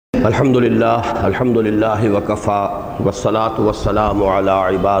الحمدللہ وکفا والصلاة والسلام علی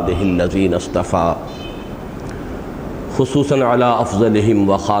عبادہ الذین اصطفیٰ خصوصاً علی افضلہم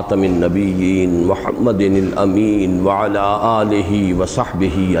وخاتم النبیین محمد الامین وعلی آلہ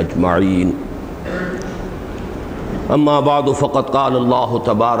وصحبہ اجمعین اما بعد فقد قال اللہ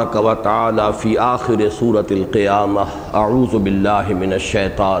تبارک وتعالی فی آخر سورة القیامہ اعوذ باللہ من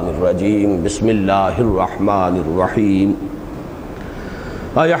الشیطان الرجیم بسم اللہ الرحمن الرحیم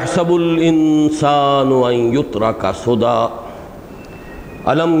أَيَحْسَبُ الْإِنسَانُ أَن يُتْرَكَ سُدًى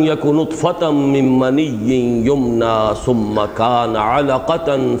أَلَمْ يَكُ نُطْفَةً مِّن مَّنِيٍّ يُمْنَىٰ ثُمَّ كَانَ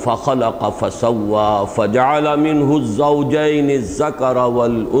عَلَقَةً فَخَلَقَ فَسَوَّىٰ فَجَعَلَ مِنْهُ الزَّوْجَيْنِ الذَّكَرَ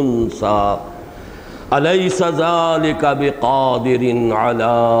وَالْأُنثَىٰ أَلَيْسَ ذَلِكَ بِقَادِرٍ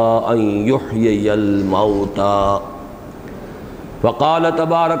عَلَىٰ أَن يُحْيِيَ الْمَوْتَىٰ وقال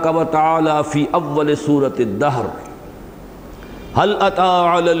تبارك وتعالى في أول سورة الدهر هل أتى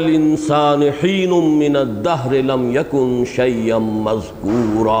على الإنسان حين من الدهر لم يكن شيئا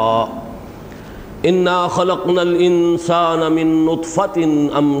مذكورا إنا خلقنا الإنسان من نطفة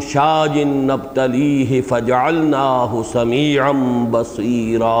أمشاج نبتليه فجعلناه سميعا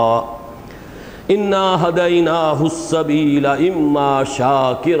بصيرا إنا هديناه السبيل إما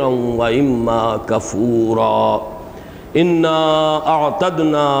شاكرا وإما كفورا إنا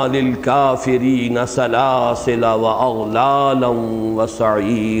أعتدنا للكافرين سلاسل وأغلالا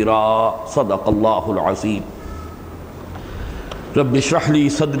وسعيرا صدق الله العظيم رب اشرح لي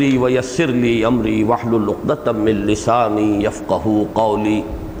صدري ويسر لي أمري واحلل عقدة من لساني يفقهوا قولي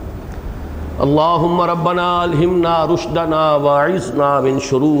اللهم ربنا ألهمنا رشدنا وأعذنا من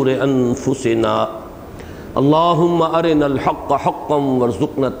شرور أنفسنا اللهم أرنا الحق حقا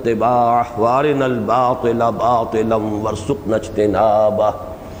وارزقنا اتباعه وأرنا الباطل باطلا وارزقنا اجتنابه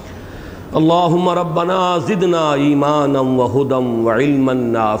اللهم ربنا زدنا إيمانا وهدى وعلما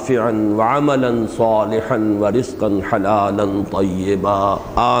نافعا وعملا صالحا ورزقا حلالا طيبا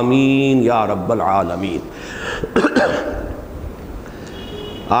آمین یا رب العالمین۔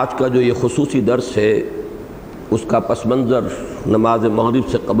 آج کا جو یہ خصوصی درس ہے اس کا پس منظر نماز مغرب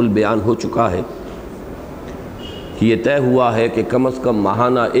سے قبل بیان ہو چکا ہے کہ یہ طے ہوا ہے کہ کم از کم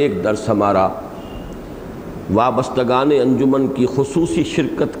ماہانہ ایک درس ہمارا وابستگان انجمن کی خصوصی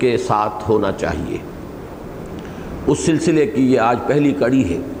شرکت کے ساتھ ہونا چاہیے۔ اس سلسلے کی یہ آج پہلی کڑی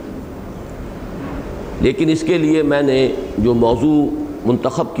ہے، لیکن اس کے لیے میں نے جو موضوع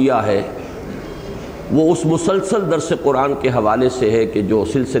منتخب کیا ہے وہ اس مسلسل درس قرآن کے حوالے سے ہے کہ جو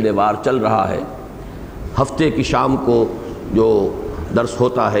سلسلے وار چل رہا ہے۔ ہفتے کی شام کو جو درس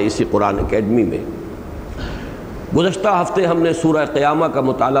ہوتا ہے اسی قرآن اکیڈمی میں، گزشتہ ہفتے ہم نے سورہ قیامہ کا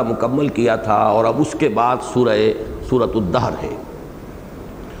مطالعہ مکمل کیا تھا اور اب اس کے بعد سورۃ الدہر ہے۔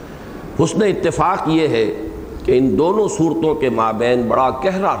 حسن اتفاق یہ ہے کہ ان دونوں صورتوں کے مابین بڑا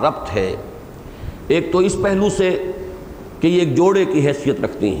گہرا ربط ہے، ایک تو اس پہلو سے کہ یہ ایک جوڑے کی حیثیت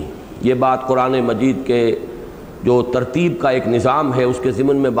رکھتی ہیں۔ یہ بات قرآن مجید کے جو ترتیب کا ایک نظام ہے اس کے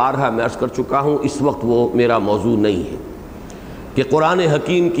ضمن میں بارہا میں عرض کر چکا ہوں، اس وقت وہ میرا موضوع نہیں ہے کہ قرآن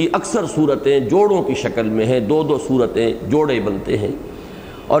حکیم کی اکثر صورتیں جوڑوں کی شکل میں ہیں، دو دو صورتیں جوڑے بنتے ہیں،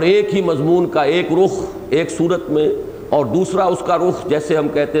 اور ایک ہی مضمون کا ایک رخ ایک صورت میں اور دوسرا اس کا رخ، جیسے ہم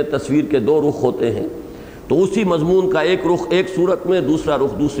کہتے ہیں تصویر کے دو رخ ہوتے ہیں، تو اسی مضمون کا ایک رخ ایک صورت میں، دوسرا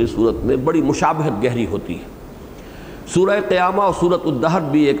رخ دوسری صورت میں، بڑی مشابہت گہری ہوتی ہے۔ سورہ قیامہ اور سورۃ الدہر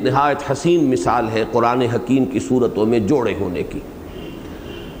بھی ایک نہایت حسین مثال ہے قرآن حکیم کی صورتوں میں جوڑے ہونے کی۔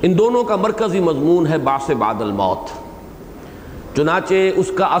 ان دونوں کا مرکزی مضمون ہے بعث بعد الموت۔ چنانچہ اس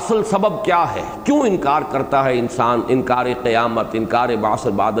کا اصل سبب کیا ہے، کیوں انکار کرتا ہے انسان، انکار قیامت، انکار بعث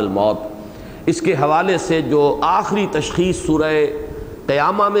بعد الموت، اس کے حوالے سے جو آخری تشخیص سورہ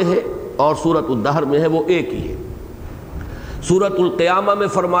قیامہ میں ہے اور سورۃ الدہر میں ہے وہ ایک ہی ہے۔ سورۃ القیامہ میں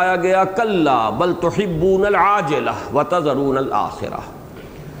فرمایا گیا کلا بل تحبون العاجلہ وتذرون الآخرہ۔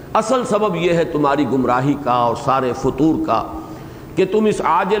 اصل سبب یہ ہے تمہاری گمراہی کا اور سارے فطور کا کہ تم اس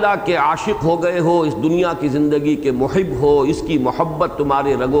عاجلہ کے عاشق ہو گئے ہو، اس دنیا کی زندگی کے محب ہو، اس کی محبت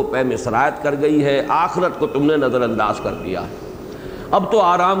تمہارے رگ و پے میں سرایت کر گئی ہے، آخرت کو تم نے نظر انداز کر دیا ہے۔ اب تو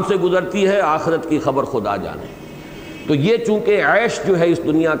آرام سے گزرتی ہے، آخرت کی خبر خدا جانے۔ تو یہ چونکہ عیش جو ہے اس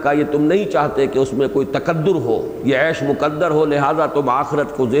دنیا کا، یہ تم نہیں چاہتے کہ اس میں کوئی تقدر ہو، یہ عیش مقدر ہو، لہٰذا تم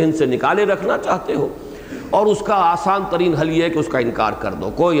آخرت کو ذہن سے نکالے رکھنا چاہتے ہو، اور اس کا آسان ترین حل یہ ہے کہ اس کا انکار کر دو۔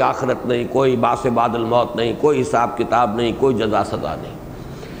 کوئی آخرت نہیں، کوئی بعث بعد الموت نہیں، کوئی حساب کتاب نہیں، کوئی جزا سزا نہیں۔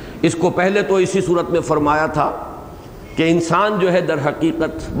 اس کو پہلے تو اسی صورت میں فرمایا تھا کہ انسان جو ہے در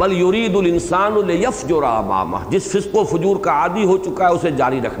حقیقت بل یرید الانسان لیفجر امامہ، جس فسق و فجور کا عادی ہو چکا ہے اسے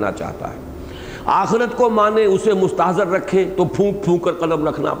جاری رکھنا چاہتا ہے۔ آخرت کو مانے، اسے مستحضر رکھے تو پھونک پھونک کر قدم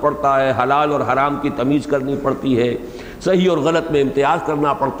رکھنا پڑتا ہے، حلال اور حرام کی تمیز کرنی پڑتی ہے، صحیح اور غلط میں امتیاز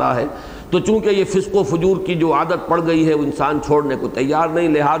کرنا پڑتا ہے۔ تو چونکہ یہ فسق و فجور کی جو عادت پڑ گئی ہے وہ انسان چھوڑنے کو تیار نہیں،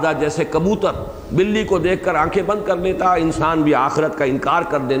 لہذا جیسے کبوتر بلی کو دیکھ کر آنکھیں بند کر لیتا، انسان بھی آخرت کا انکار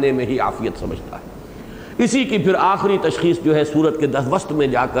کر دینے میں ہی عافیت سمجھتا ہے۔ اسی کی پھر آخری تشخیص جو ہے سورت کے وسط میں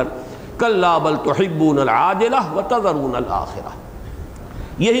جا کر کلا بل تحبون العاجلہ وتذرون الآخرہ،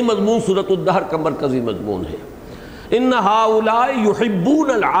 یہی مضمون سورۃ الدہر کا مرکزی مضمون ہے۔ ان ہؤلاء یحبون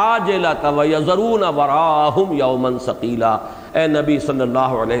العاجلۃ ویذرون وراءہم یوما ثقیلا، اے نبی صلی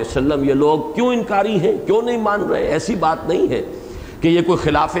اللہ علیہ وسلم یہ لوگ کیوں انکاری ہیں، کیوں نہیں مان رہے؟ ایسی بات نہیں ہے کہ یہ کوئی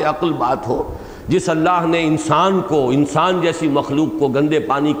خلاف عقل بات ہو۔ جس اللہ نے انسان کو، انسان جیسی مخلوق کو گندے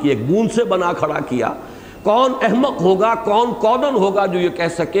پانی کی ایک بوند سے بنا کھڑا کیا، کون احمق ہوگا، کون کودن ہوگا جو یہ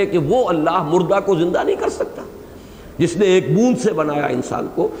کہہ سکے کہ وہ اللہ مردہ کو زندہ نہیں کر سکتا، جس نے ایک بوند سے بنایا انسان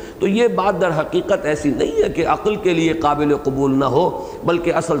کو؟ تو یہ بات در حقیقت ایسی نہیں ہے کہ عقل کے لیے قابل قبول نہ ہو،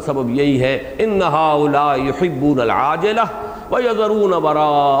 بلکہ اصل سبب یہی ہے ان ہؤلاء یحبون العاجلہ وَيَذَرُونَ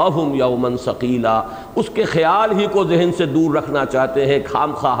وَرَاءَهُمْ يَوْمًا ثَقِيلًا، اس کے خیال ہی کو ذہن سے دور رکھنا چاہتے ہیں،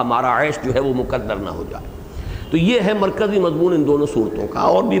 خام خواہ ہمارا عیش جو ہے وہ مقدر نہ ہو جائے۔ تو یہ ہے مرکزی مضمون ان دونوں صورتوں کا،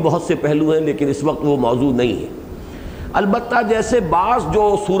 اور بھی بہت سے پہلو ہیں لیکن اس وقت وہ موضوع نہیں ہے۔ البتہ جیسے بعض جو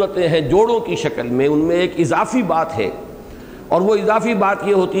صورتیں ہیں جوڑوں کی شکل میں، ان میں ایک اضافی بات ہے، اور وہ اضافی بات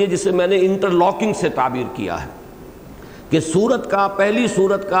یہ ہوتی ہے جسے میں نے انٹرلاکنگ سے تعبیر کیا ہے کہ سورت کا، پہلی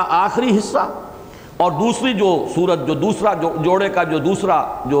سورت کا آخری حصہ اور دوسری جو سورت، جو دوسرا جوڑے کا جو دوسرا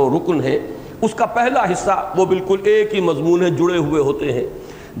جو رکن ہے، اس کا پہلا حصہ وہ بالکل ایک ہی مضمون ہے، جڑے ہوئے ہوتے ہیں۔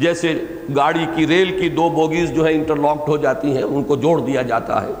 جیسے گاڑی کی ریل کی دو بوگیز جو ہیں انٹرلاکڈ ہو جاتی ہیں، ان کو جوڑ دیا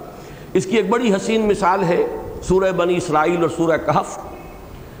جاتا ہے۔ اس کی ایک بڑی حسین مثال ہے سورہ بنی اسرائیل اور سورہ کہف۔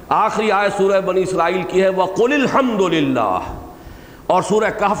 آخری آیت سورہ بنی اسرائیل کی ہے وَقُلِ الْحَمْدُ لِلَّهِ، اور سورہ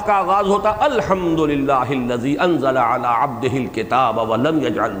کہف کا آغاز ہوتا الحمد للہ الذی انزل علی عبدہ الکتاب ولم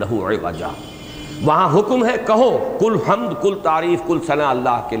یجعل لہ عوجا۔ وہاں حکم ہے کہو، کل حمد، کل تعریف، کل ثنا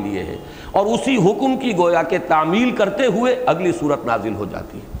اللہ کے لیے ہے، اور اسی حکم کی گویا کہ تعمیل کرتے ہوئے اگلی صورت نازل ہو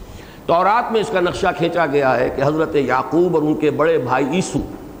جاتی ہے۔ تورات میں اس کا نقشہ کھینچا گیا ہے کہ حضرت یعقوب اور ان کے بڑے بھائی عیسو،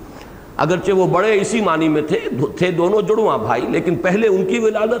 اگرچہ وہ بڑے اسی معنی میں تھے دونوں جڑواں بھائی، لیکن پہلے ان کی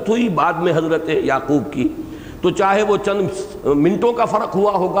ولادت ہوئی، بعد میں حضرت یعقوب کی، تو چاہے وہ چند منٹوں کا فرق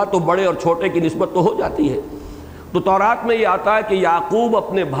ہوا ہوگا تو بڑے اور چھوٹے کی نسبت تو ہو جاتی ہے۔ تو تورات میں یہ آتا ہے کہ یعقوب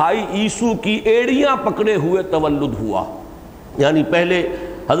اپنے بھائی عیسو کی ایڑیاں پکڑے ہوئے تولد ہوا، یعنی پہلے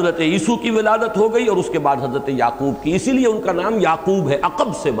حضرت عیسو کی ولادت ہو گئی اور اس کے بعد حضرت یعقوب کی، اسی لیے ان کا نام یعقوب ہے،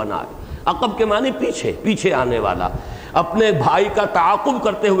 عقب سے بنا ہے۔ عقب کے معنی پیچھے، پیچھے آنے والا، اپنے بھائی کا تعاقب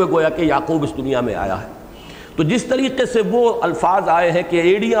کرتے ہوئے گویا کہ یعقوب اس دنیا میں آیا ہے۔ تو جس طریقے سے وہ الفاظ آئے ہیں کہ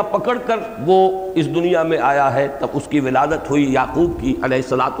ایڑیاں پکڑ کر وہ اس دنیا میں آیا ہے، تب اس کی ولادت ہوئی یعقوب کی علیہ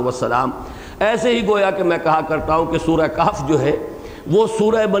الصلاۃ والسلام، ایسے ہی گویا کہ میں کہا کرتا ہوں کہ سورہ کہف جو ہے وہ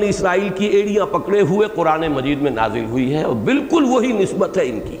سورہ بنی اسرائیل کی ایڑیاں پکڑے ہوئے قرآن مجید میں نازل ہوئی ہے، اور بالکل وہی نسبت ہے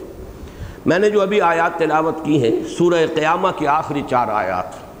ان کی۔ میں نے جو ابھی آیات تلاوت کی ہیں سورہ قیامہ کی آخری 4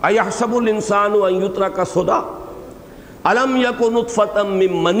 آیات، اَيَحْسَبُ الْإِنسَانُ أَن يُتْرَكَ سُدًى أَلَمْ يَكُ نُطْفَةً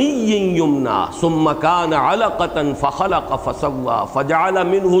مِّن مَّنِيٍّ يُمْنَىٰ ثُمَّ كَانَ عَلَقَةً فَخَلَقَ فَسَوَّىٰ فَجَعَلَ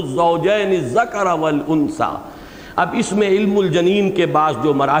مِنْهُ الزَّوْجَيْنِ الذَّكَرَ وَالْأُنثَىٰ۔ اب اس میں علم الجنین کے بعض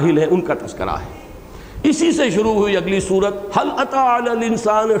جو مراحل ہیں ان کا تذکرہ ہے۔ اسی سے شروع ہوئی اگلی صورت هل أتى على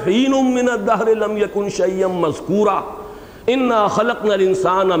الإنسان حين من الدهر لم يكن شيئا مذكورا إنا خلقنا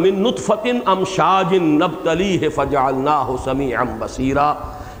الإنسان من نطفة أمشاج نبتليه فجعلناه سميعا بصيرا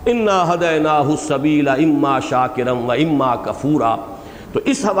إنا هديناه السبيل إما شاكرا وإما كفورا۔ تو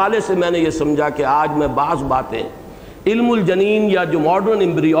اس حوالے سے میں نے یہ سمجھا کہ آج میں بعض باتیں علم الجنین یا جو ماڈرن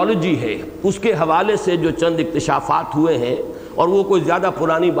ایمبریولوجی ہے اس کے حوالے سے جو چند اکتشافات ہوئے ہیں، اور وہ کوئی زیادہ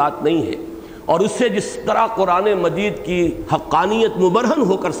پرانی بات نہیں ہے، اور اس سے جس طرح قرآن مجید کی حقانیت مبرہن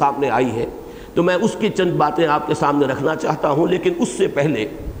ہو کر سامنے آئی ہے، تو میں اس کی چند باتیں آپ کے سامنے رکھنا چاہتا ہوں۔ لیکن اس سے پہلے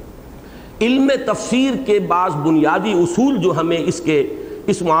علم تفسیر کے بعض بنیادی اصول جو ہمیں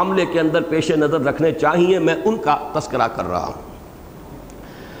اس معاملے کے اندر پیش نظر رکھنے چاہیے، میں ان کا تذکرہ کر رہا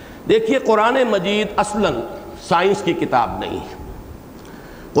ہوں۔ دیکھیے، قرآن مجید اصلاً سائنس کی کتاب نہیں ہے،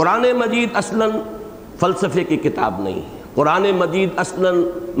 قرآن مجید اصلاً فلسفے کی کتاب نہیں ہے، قرآن مجید اصلاً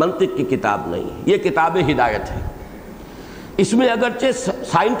منطق کی کتاب نہیں ہے، یہ کتاب ہدایت ہے۔ اس میں اگرچہ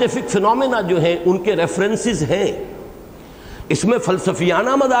سائنٹیفک فنومینا جو ہیں ان کے ریفرنسز ہیں، اس میں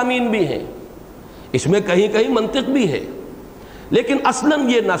فلسفیانہ مضامین بھی ہیں، اس میں کہیں کہیں منطق بھی ہے، لیکن اصلاً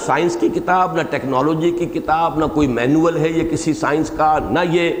یہ نہ سائنس کی کتاب، نہ ٹیکنالوجی کی کتاب، نہ کوئی مینول ہے یہ کسی سائنس کا، نہ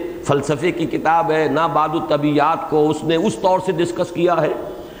یہ فلسفے کی کتاب ہے، نہ بعض الطبیعیات کو اس نے اس طور سے ڈسکس کیا ہے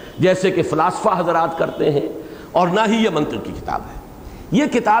جیسے کہ فلاسفہ حضرات کرتے ہیں، اور نہ ہی یہ منطق کی کتاب ہے۔ یہ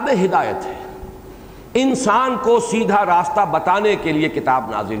کتاب ہدایت ہے، انسان کو سیدھا راستہ بتانے کے لیے کتاب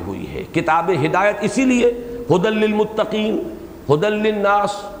نازل ہوئی ہے۔ کتاب ہدایت اسی لیے ہدی للمتقین، ہدی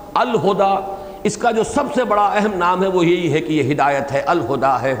للناس، الہدا، اس کا جو سب سے بڑا اہم نام ہے وہ یہی ہے کہ یہ ہدایت ہے،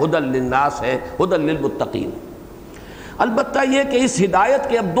 الہدا ہے، ہدی للناس ہے، ہدی للمتقین۔ البتہ یہ کہ اس ہدایت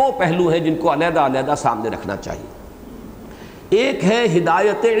کے اب دو پہلو ہیں جن کو علیحدہ علیحدہ سامنے رکھنا چاہیے۔ ایک ہے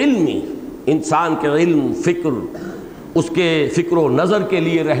ہدایت علمی، انسان کے علم، فکر، اس کے فکر و نظر کے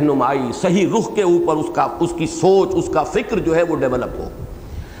لیے رہنمائی، صحیح رخ کے اوپر اس کی سوچ، اس کا فکر جو ہے وہ ڈیولپ ہو۔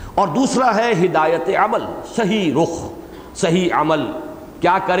 اور دوسرا ہے ہدایت عمل، صحیح رخ، صحیح عمل،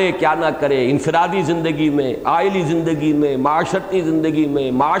 کیا کرے کیا نہ کرے، انفرادی زندگی میں، عائلی زندگی میں، معاشرتی زندگی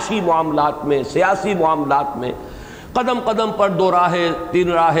میں، معاشی معاملات میں، سیاسی معاملات میں، قدم قدم پر دو راہیں،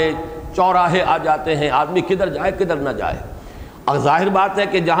 تین راہیں، چوراہے آ جاتے ہیں، آدمی کدھر جائے کدھر نہ جائے۔ اور ظاہر بات ہے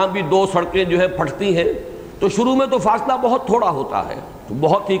کہ جہاں بھی دو سڑکیں جو ہے پھٹتی ہیں تو شروع میں تو فاصلہ بہت تھوڑا ہوتا ہے، تو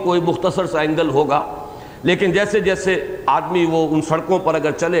بہت ہی کوئی مختصر سا اینگل ہوگا، لیکن جیسے جیسے آدمی وہ ان سڑکوں پر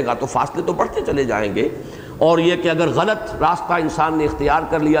اگر چلے گا تو فاصلے تو بڑھتے چلے جائیں گے۔ اور یہ کہ اگر غلط راستہ انسان نے اختیار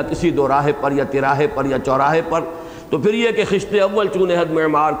کر لیا کسی دو راہے پر یا تراہے پر یا چوراہے پر، تو پھر یہ کہ خشت اول چون حد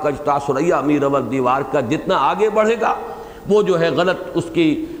معمار کجتا سریا امیر اول دیوار کا، جتنا آگے بڑھے گا وہ جو ہے غلط، اس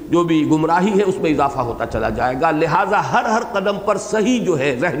کی جو بھی گمراہی ہے اس میں اضافہ ہوتا چلا جائے گا۔ لہٰذا ہر قدم پر صحیح جو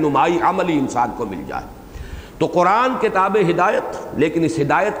ہے رہنمائی عملی انسان کو مل جائے۔ تو قرآن کتاب ہدایت، لیکن اس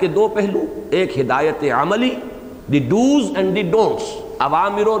ہدایت کے دو پہلو، ایک ہدایت عملی، the dos and the don'ts,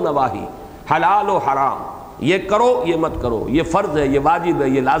 اوامر و نواہی، حلال و حرام، یہ کرو یہ مت کرو، یہ فرض ہے، یہ واجب ہے،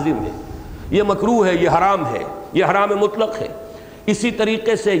 یہ لازم ہے، یہ مکروہ ہے، یہ حرام ہے، یہ حرام مطلق ہے۔ اسی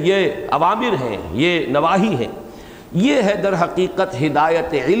طریقے سے یہ اوامر ہیں، یہ نواہی ہیں، یہ ہے در حقیقت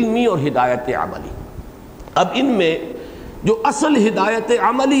ہدایت علمی اور ہدایت عملی۔ اب ان میں جو اصل ہدایت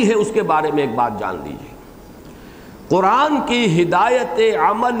عملی ہے اس کے بارے میں ایک بات جان لیجیے۔ قرآن کی ہدایت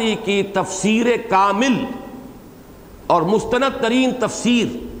عملی کی تفسیر کامل اور مستند ترین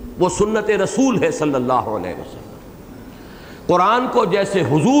تفسیر وہ سنت رسول ہے صلی اللہ علیہ وسلم۔ قرآن کو جیسے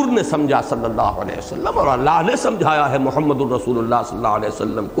حضور نے سمجھا صلی اللہ علیہ وسلم اور اللہ نے سمجھایا ہے محمد الرسول اللہ صلی اللہ علیہ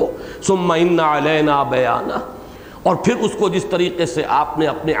وسلم کو، ثم ان علینا بیانہ، اور پھر اس کو جس طریقے سے آپ نے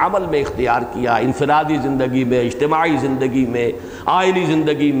اپنے عمل میں اختیار کیا، انفرادی زندگی میں، اجتماعی زندگی میں، عائلی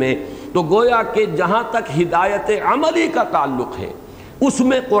زندگی میں، تو گویا کہ جہاں تک ہدایت عملی کا تعلق ہے اس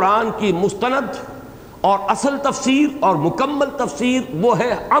میں قرآن کی مستند اور اصل تفسیر اور مکمل تفسیر وہ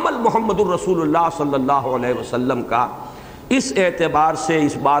ہے عمل محمد الرسول اللہ صلی اللہ علیہ وسلم کا۔ اس اعتبار سے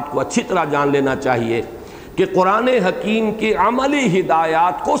اس بات کو اچھی طرح جان لینا چاہیے کہ قرآن حکیم کی عملی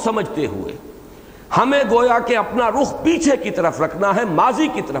ہدایات کو سمجھتے ہوئے ہمیں گویا کہ اپنا رخ پیچھے کی طرف رکھنا ہے، ماضی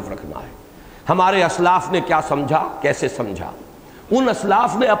کی طرف رکھنا ہے۔ ہمارے اسلاف نے کیا سمجھا، کیسے سمجھا، ان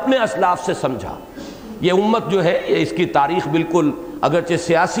اسلاف نے اپنے اسلاف سے سمجھا۔ یہ امت جو ہے یہ اس کی تاریخ بالکل اگرچہ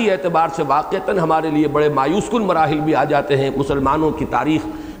سیاسی اعتبار سے واقعتاً ہمارے لیے بڑے مایوس کن مراحل بھی آ جاتے ہیں، مسلمانوں کی تاریخ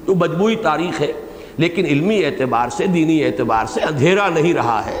جو مجموعی تاریخ ہے، لیکن علمی اعتبار سے، دینی اعتبار سے اندھیرا نہیں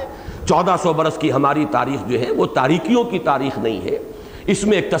رہا ہے۔ 1400 برس کی ہماری تاریخ جو ہے وہ تاریکیوں کی تاریخ نہیں ہے، اس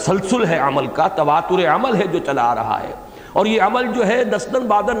میں ایک تسلسل ہے عمل کا، تواتر عمل ہے جو چلا آ رہا ہے، اور یہ عمل جو ہے نسل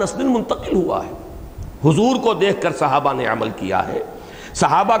بعد نسل منتقل ہوا ہے۔ حضور کو دیکھ کر صحابہ نے عمل کیا ہے،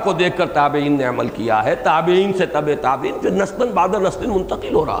 صحابہ کو دیکھ کر تابعین نے عمل کیا ہے، تابعین سے تبع تابعین، پھر نسل بعد نسل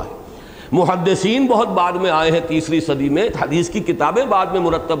منتقل ہو رہا ہے۔ محدثین بہت بعد میں آئے ہیں، تیسری صدی میں، حدیث کی کتابیں بعد میں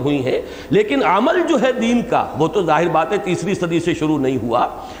مرتب ہوئی ہیں، لیکن عمل جو ہے دین کا وہ تو ظاہر بات ہے تیسری صدی سے شروع نہیں ہوا،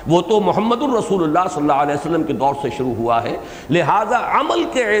 وہ تو محمد الرسول اللہ صلی اللہ علیہ وسلم کے دور سے شروع ہوا ہے۔ لہذا عمل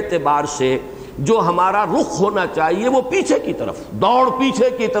کے اعتبار سے جو ہمارا رخ ہونا چاہیے وہ پیچھے کی طرف، دوڑ پیچھے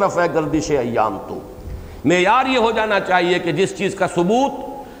کی طرف ہے گردش ایام۔ تو معیار یہ ہو جانا چاہیے کہ جس چیز کا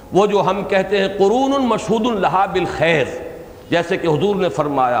ثبوت وہ جو ہم کہتے ہیں قرون مشہود لہا بالخیر، جیسے کہ حضور نے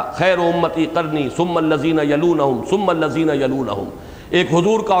فرمایا خیر امتی قرنی ثم الذین یلونہم ثم الذین یلونہم، ایک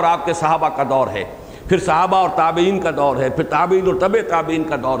حضور کا اور آپ کے صحابہ کا دور ہے، پھر صحابہ اور تابعین کا دور ہے، پھر تابعین اور تبع تابعین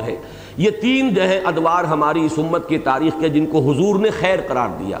کا دور ہے۔ یہ تین جو ہے ادوار ہماری اس امت کی تاریخ کے جن کو حضور نے خیر قرار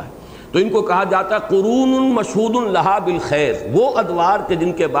دیا ہے، تو ان کو کہا جاتا ہے قرون مشہود لہا بالخیر، وہ ادوار کے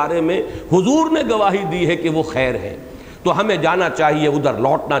جن کے بارے میں حضور نے گواہی دی ہے کہ وہ خیر ہے۔ تو ہمیں جانا چاہیے، ادھر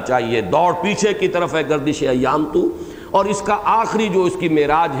لوٹنا چاہیے، دوڑ پیچھے کی طرف ہے گردش ایام تو۔ اور اس کا آخری جو اس کی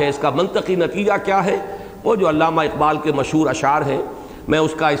معراج ہے، اس کا منطقی نتیجہ کیا ہے، وہ جو علامہ اقبال کے مشہور اشعار ہیں، میں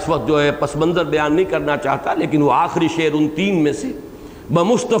اس کا اس وقت جو ہے پس منظر بیان نہیں کرنا چاہتا، لیکن وہ آخری شعر ان تین میں سے،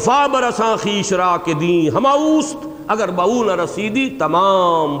 بمصطفیٰ برساں خویش را کے دیں ہماؤست، اگر بہو نہ رسیدی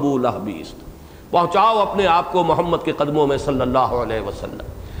تمام بو لہبیست۔ پہنچاؤ اپنے آپ کو محمد کے قدموں میں صلی اللہ علیہ وسلم۔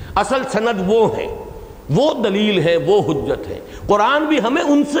 اصل سند وہ ہیں، وہ دلیل ہے، وہ حجت ہے۔ قرآن بھی ہمیں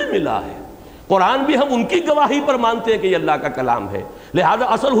ان سے ملا ہے، قرآن بھی ہم ان کی گواہی پر مانتے ہیں کہ یہ اللہ کا کلام ہے، لہذا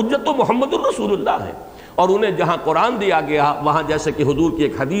اصل حجت تو محمد الرسول اللہ ہے۔ اور انہیں جہاں قرآن دیا گیا وہاں جیسے کہ حضور کی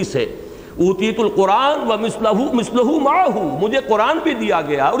ایک حدیث ہے، اوتیت القرآن ومثلہ معہ، مجھے قرآن بھی دیا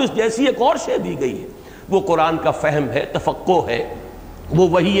گیا اور اس جیسی ایک اور شے دی گئی ہے۔ وہ قرآن کا فہم ہے، تفقہ ہے، وہ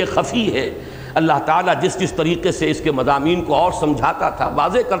وحی خفی ہے۔ اللہ تعالیٰ جس طریقے سے اس کے مضامین کو اور سمجھاتا تھا،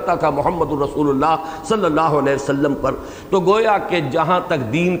 واضح کرتا تھا محمد الرسول اللہ صلی اللہ علیہ وسلم پر، تو گویا کہ جہاں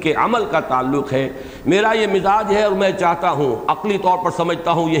تک دین کے عمل کا تعلق ہے، میرا یہ مزاج ہے اور میں چاہتا ہوں، عقلی طور پر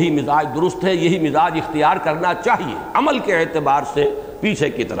سمجھتا ہوں یہی مزاج درست ہے، یہی مزاج اختیار کرنا چاہیے عمل کے اعتبار سے۔ پیچھے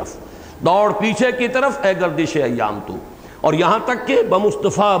کی طرف دوڑ، پیچھے کی طرف اے گردش ایام تو، اور یہاں تک کہ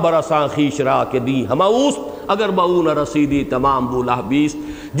بمصطفیٰ برساں خویش را کے دی ہماؤس، اگر بہو نہ رسیدی تمام بولا بیست،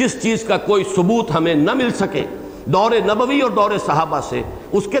 جس چیز کا کوئی ثبوت ہمیں نہ مل سکے دور نبوی اور دور صحابہ سے،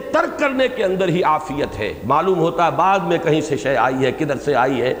 اس کے ترک کرنے کے اندر ہی عافیت ہے۔ معلوم ہوتا ہے بعد میں کہیں سے شے آئی ہے، کدھر سے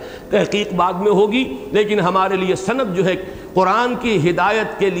آئی ہے، تحقیق بعد میں ہوگی، لیکن ہمارے لیے سند جو ہے قرآن کی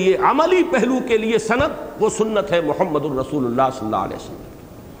ہدایت کے لیے، عملی پہلو کے لیے سند وہ سنت ہے محمد الرسول اللہ صلی اللہ علیہ وسلم۔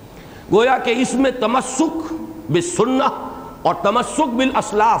 گویا کہ اس میں تمسک بالسنہ اور تمسک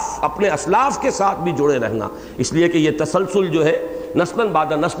بالاسلاف، اپنے اسلاف کے ساتھ بھی جڑے رہنا، اس لیے کہ یہ تسلسل جو ہے نسلاً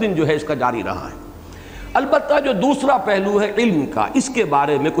بعد نسل جو ہے اس کا جاری رہا ہے۔ البتہ جو دوسرا پہلو ہے علم کا، اس کے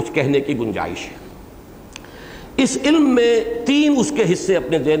بارے میں کچھ کہنے کی گنجائش ہے۔ اس علم میں تین اس کے حصے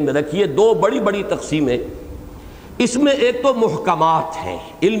اپنے ذہن میں رکھیے، دو بڑی بڑی تقسیمیں۔ اس میں ایک تو محکمات ہیں،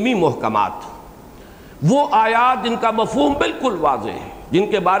 علمی محکمات، وہ آیات جن کا مفہوم بالکل واضح ہے، جن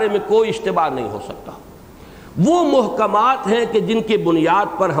کے بارے میں کوئی اشتباہ نہیں ہو سکتا۔ وہ محکمات ہیں کہ جن کے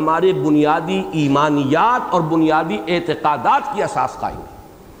بنیاد پر ہمارے بنیادی ایمانیات اور بنیادی اعتقادات کی اساس قائم ہے۔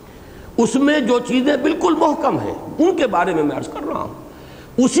 اس میں جو چیزیں بالکل محکم ہیں ان کے بارے میں عرض کر رہا ہوں۔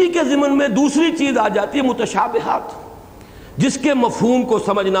 اسی کے ضمن میں دوسری چیز آ جاتی ہے متشابہات، جس کے مفہوم کو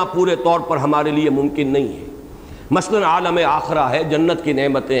سمجھنا پورے طور پر ہمارے لیے ممکن نہیں ہے۔ مثلا عالم آخرہ ہے، جنت کی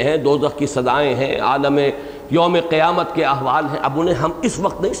نعمتیں ہیں، دوزخ کی سزائیں ہیں، عالم یوم قیامت کے احوال ہیں، اب انہیں ہم اس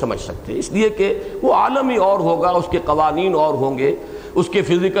وقت نہیں سمجھ سکتے، اس لیے کہ وہ عالم ہی اور ہوگا، اس کے قوانین اور ہوں گے، اس کے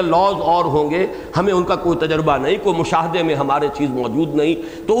فزیکل لاز اور ہوں گے، ہمیں ان کا کوئی تجربہ نہیں، کوئی مشاہدے میں ہمارے چیز موجود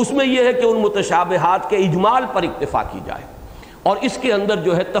نہیں۔ تو اس میں یہ ہے کہ ان متشابہات کے اجمال پر اکتفا کی جائے اور اس کے اندر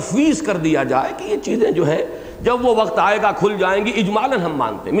جو ہے تفویض کر دیا جائے کہ یہ چیزیں جو ہے جب وہ وقت آئے گا کھل جائیں گی، اجمالاً ہم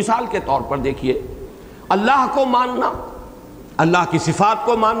مانتے ہیں۔ مثال کے طور پر دیکھیے، اللہ کو ماننا، اللہ کی صفات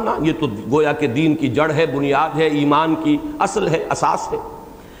کو ماننا، یہ تو گویا کہ دین کی جڑ ہے، بنیاد ہے، ایمان کی اصل ہے، اساس ہے۔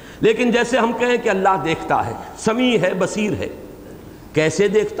 لیکن جیسے ہم کہیں کہ اللہ دیکھتا ہے، سمیع ہے، بصیر ہے، کیسے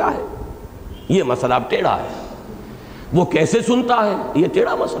دیکھتا ہے یہ مسئلہ اب ٹیڑھا ہے، وہ کیسے سنتا ہے یہ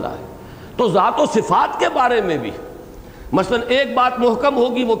ٹیڑھا مسئلہ ہے۔ تو ذات و صفات کے بارے میں بھی مثلا ایک بات محکم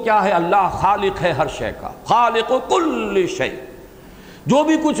ہوگی، وہ کیا ہے؟ اللہ خالق ہے ہر شے کا، خالق کل شے، جو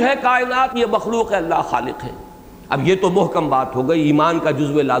بھی کچھ ہے کائنات یہ مخلوق ہے، اللہ خالق ہے۔ اب یہ تو محکم بات ہو گئی، ایمان کا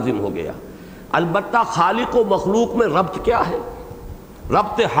جزو لازم ہو گیا۔ البتہ خالق و مخلوق میں ربط کیا ہے؟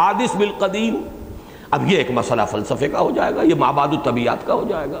 ربط حادث بالقدیم، اب یہ ایک مسئلہ فلسفے کا ہو جائے گا، یہ مابعد الطبیعات کا ہو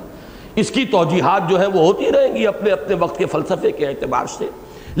جائے گا۔ اس کی توجیحات جو ہیں وہ ہوتی رہیں گی اپنے اپنے وقت کے فلسفے کے اعتبار سے،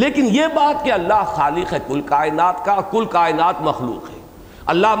 لیکن یہ بات کہ اللہ خالق ہے کل کائنات کا، کل کائنات مخلوق ہے،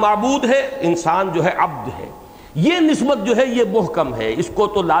 اللہ معبود ہے، انسان جو ہے عبد ہے، یہ نسبت جو ہے یہ محکم ہے، اس کو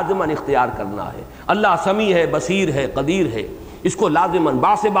تو لازماً اختیار کرنا ہے۔ اللہ سمیع ہے، بصیر ہے، قدیر ہے، اس کو لازماً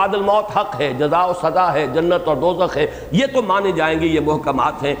بعث بعد الموت حق ہے، جزا و سزا ہے، جنت اور دوزخ ہے، یہ تو مانے جائیں گے، یہ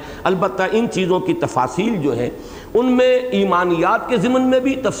محکمات ہیں۔ البتہ ان چیزوں کی تفاصیل جو ہیں ان میں ایمانیات کے ضمن میں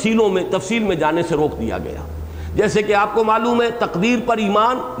بھی تفصیل میں جانے سے روک دیا گیا۔ جیسے کہ آپ کو معلوم ہے تقدیر پر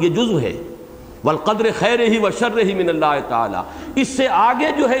ایمان یہ جزو ہے، والقدر خیرہ وشرہ من اللہ تعالی، اس سے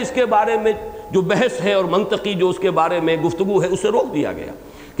آگے جو ہے اس کے بارے میں جو بحث ہے اور منطقی جو اس کے بارے میں گفتگو ہے اسے روک دیا گیا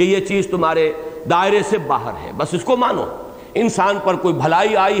کہ یہ چیز تمہارے دائرے سے باہر ہے، بس اس کو مانو۔ انسان پر کوئی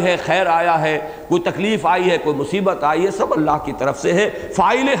بھلائی آئی ہے، خیر آیا ہے، کوئی تکلیف آئی ہے، کوئی مصیبت آئی ہے، سب اللہ کی طرف سے ہے،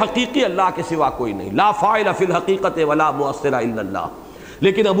 فاعل حقیقی اللہ کے سوا کوئی نہیں، لا فاعل فی الحقیقت ولا مؤثر الا اللہ۔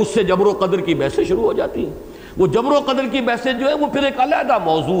 لیکن اب اس سے جبر و قدر کی بحثیں شروع ہو جاتی ہیں۔ وہ جبر و قدر کی بحثیں جو ہے وہ پھر ایک علیحدہ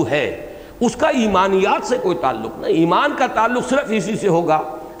موضوع ہے، اس کا ایمانیات سے کوئی تعلق نہیں۔ ایمان کا تعلق صرف اسی سے ہوگا،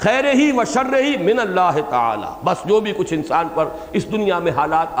 خیر ہی و شر ہی من اللہ تعالی، بس جو بھی کچھ انسان پر اس دنیا میں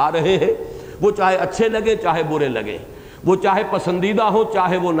حالات آ رہے ہیں، وہ چاہے اچھے لگیں چاہے برے لگیں، وہ چاہے پسندیدہ ہوں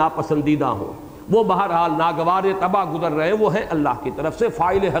چاہے وہ ناپسندیدہ ہوں، وہ بہرحال ناگوار تباہ گزر رہے ہیں، وہ ہے اللہ کی طرف سے،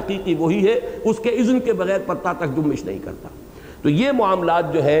 فاعل حقیقی وہی ہے، اس کے اذن کے بغیر پتہ تک جنبش نہیں کرتا۔ تو یہ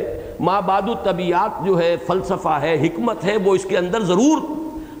معاملات جو ہے مابعد الطبیعات جو ہے، فلسفہ ہے، حکمت ہے، وہ اس کے اندر ضرور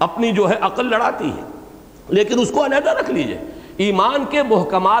اپنی جو ہے عقل لڑاتی ہے، لیکن اس کو علیحدہ رکھ لیجئے۔ ایمان کے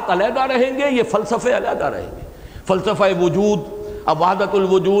محکمات علیحدہ رہیں گے، یہ فلسفے علیحدہ رہیں گے۔ فلسفہ وجود، اب وحدت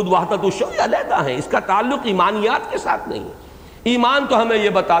الوجود، وحدت الشیء علیحدہ ہیں، اس کا تعلق ایمانیات کے ساتھ نہیں ہے۔ ایمان تو ہمیں یہ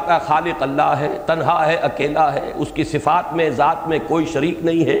بتاتا ہے خالق اللہ ہے، تنہا ہے، اکیلا ہے، اس کی صفات میں ذات میں کوئی شریک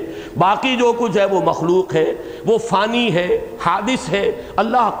نہیں ہے، باقی جو کچھ ہے وہ مخلوق ہے، وہ فانی ہے، حادث ہے،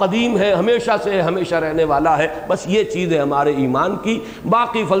 اللہ قدیم ہے، ہمیشہ سے ہمیشہ رہنے والا ہے. بس یہ چیز ہے ہمارے ایمان کی.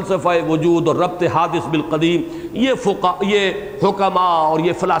 باقی فلسفہ وجود اور ربط حادث بالقدیم یہ حکماء اور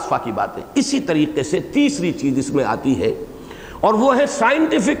یہ فلاسفہ کی باتیں. اسی طریقے سے تیسری چیز اس میں آتی ہے اور وہ ہے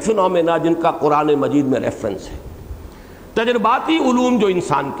سائنٹیفک فنومینا جن کا قرآن مجید میں ریفرنس ہے. تجرباتی علوم جو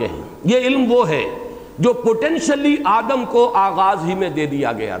انسان کے ہیں، یہ علم وہ ہے جو پوٹینشلی آدم کو آغاز ہی میں دے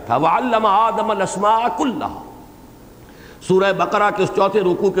دیا گیا تھا. وَعَلَّمَ آدَمَ الْأَسْمَاءَ كُلَّهَا. سورہ بقرہ کے اس چوتھے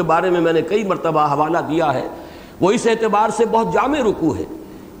رکوع کے بارے میں نے کئی مرتبہ حوالہ دیا ہے. وہ اس اعتبار سے بہت جامع رکوع ہے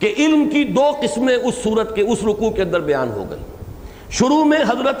کہ علم کی دو قسمیں اس سورت کے اس رکوع کے اندر بیان ہو گئی. شروع میں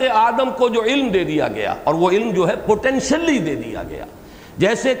حضرت آدم کو جو علم دے دیا گیا، اور وہ علم جو ہے پوٹینشلی دے دیا گیا،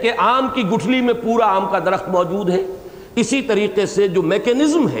 جیسے کہ آم کی گٹھلی میں پورا آم کا درخت موجود ہے، اسی طریقے سے جو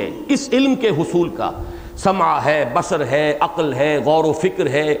میکینزم ہے اس علم کے حصول کا، سمع ہے، بصر ہے، عقل ہے، غور و فکر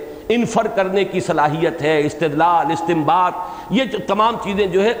ہے، انفر کرنے کی صلاحیت ہے، استدلال، استنباط، یہ تمام چیزیں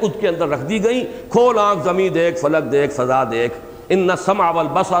جو ہے اس کے اندر رکھ دی گئیں. کھول آنکھ، زمین دیکھ، فلک دیکھ، فضا دیکھ. ان السمع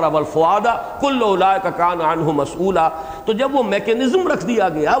والبصر والفؤاد کل اولئک کان عنہ مسئولا. تو جب وہ میکینزم رکھ دیا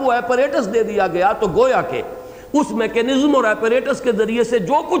گیا، وہ ایپریٹس دے دیا گیا، تو گویا کہ اس میکینزم اور ایپریٹس کے ذریعے سے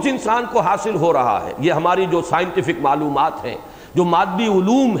جو کچھ انسان کو حاصل ہو رہا ہے، یہ ہماری جو سائنٹیفک معلومات ہیں، جو مادی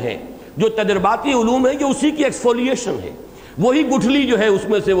علوم ہیں، جو تجرباتی علوم ہیں، یہ اسی کی ایکسفولیشن ہے. وہی گٹھلی جو ہے اس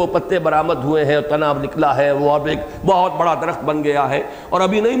میں سے وہ پتے برآمد ہوئے ہیں، تنا نکلا ہے، وہ اب ایک بہت بڑا درخت بن گیا ہے، اور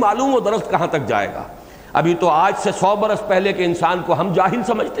ابھی نہیں معلوم وہ درخت کہاں تک جائے گا. ابھی تو آج سے 100 برس پہلے کے انسان کو ہم جاہل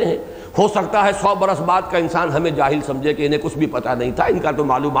سمجھتے ہیں. ہو سکتا ہے 100 برس بعد کا انسان ہمیں جاہل سمجھے کہ انہیں کچھ بھی پتہ نہیں تھا، ان کا تو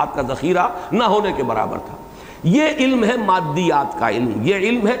معلومات کا ذخیرہ نہ ہونے کے برابر تھا. یہ علم ہے مادیات کا علم، یہ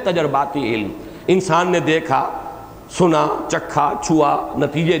علم ہے تجرباتی علم. انسان نے دیکھا، سنا، چکھا، چھوا،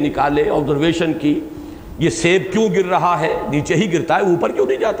 نتیجے نکالے، آبزرویشن کی. یہ سیب کیوں گر رہا ہے؟ نیچے ہی گرتا ہے، اوپر کیوں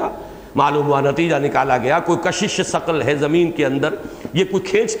نہیں جاتا؟ معلوم ہوا، نتیجہ نکالا گیا. کوئی کشش ثقل ہے زمین کے اندر، یہ کوئی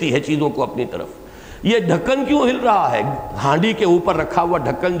کھینچتی ہے چیزوں کو اپنی طرف. یہ ڈھکن کیوں ہل رہا ہے؟ ہانڈی کے اوپر رکھا ہوا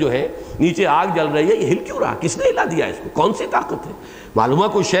ڈھکن جو ہے، نیچے آگ جل رہی ہے، یہ ہل کیوں رہا؟ کس نے ہلا دیا اس کو؟ کون سی طاقت ہے؟ معلوم ہوا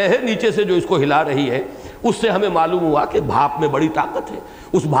کوئی شے ہے نیچے سے جو اس کو ہلا رہی ہے. اس سے ہمیں معلوم ہوا کہ بھاپ میں بڑی طاقت ہے،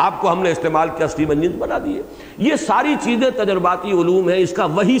 اس بھاپ کو ہم نے استعمال کیا، اسٹیم انجن بنا دیے. یہ ساری چیزیں تجرباتی علوم ہیں، اس کا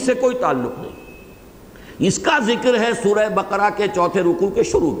وحی سے کوئی تعلق نہیں. اس کا ذکر ہے سورہ بقرہ کے چوتھے رکوع کے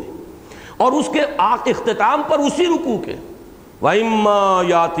شروع میں، اور اس کے اختتام پر اسی رکوع کے وَإِمَّا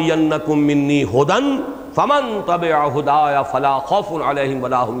يَأْتِيَنَّكُم مِّنِّي هُدًى فَمَن تَبِعَ هُدَايَ فَلَا خَوْفٌ عَلَيْهِمْ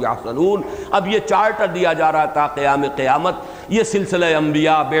وَلَا هُمْ يَحْزَنُونَ. اب یہ چارٹر دیا جا رہا تھا قیامت. یہ سلسلہ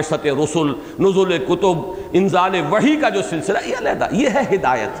انبیاء، بعثت رسل، نزول کتب، انزال وحی کا جو سلسلہ، یہ علیحدہ، یہ ہے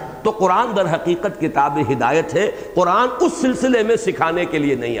ہدایت. تو قرآن در حقیقت کتاب ہدایت ہے. قرآن اس سلسلے میں سکھانے کے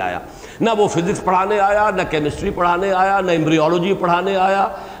لیے نہیں آیا. نہ وہ فزکس پڑھانے آیا، نہ کیمسٹری پڑھانے آیا، نہ ایمبریولوجی پڑھانے آیا،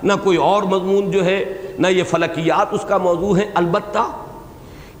 نہ کوئی اور مضمون جو ہے، نہ یہ فلکیات اس کا موضوع ہے. البتہ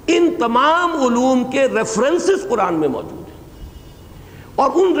ان تمام علوم کے ریفرنسز قرآن میں موجود ہیں، اور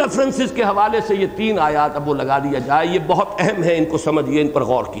ان ریفرنسز کے حوالے سے یہ 3 آیات اب وہ لگا دیا جائے. یہ بہت اہم ہے، ان کو سمجھیے، ان پر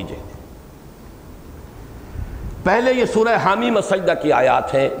غور کیجئے. پہلے یہ سورہ حامیم السجدہ کی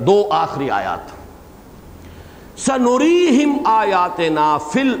آیات ہیں، 2 آخری آیات. سَنُرِيهِمْ آیَاتِنَا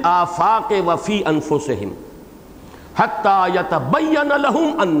فِي الْآفَاقِ وَفِي أَنفُسِهِمْ حَتَّى يَتَبَيَّنَ لَهُمْ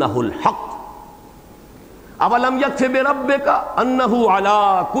أَنَّهُ الْحَقُّ أَوَلَمْ يَكْفِ بِرَبِّكَ أَنَّهُ عَلَى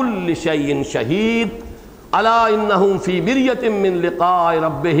كُلِّ شَيْءٍ شَهِيدٌ أَلَا إِنَّهُمْ فِي مِرْيَةٍ مِّن لِقَاءِ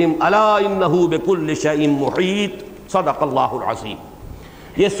رَبِّهِمْ أَلَا إِنَّهُ بِكُلِّ شَيْءٍ مُحِيطٌ. صدق اللہ العظیم.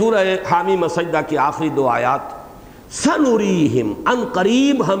 یہ سورہ حامیم السجدہ کی آخری 2 آیات. سَنُرِيهِمْ، ان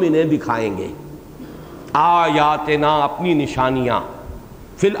قریب ہم انہیں دکھائیں گے، آیاتنا، اپنی نشانیاں،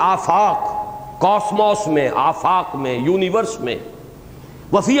 فی الآفاق، کاسموس میں، آفاق میں، یونیورس میں،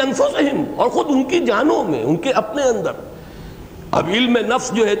 وفی انفسہم، اور خود ان کی جانوں میں، ان کے اپنے اندر. اب علم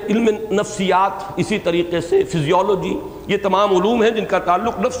نفس جو ہے، علم نفسیات، اسی طریقے سے فزیولوجی، یہ تمام علوم ہیں جن کا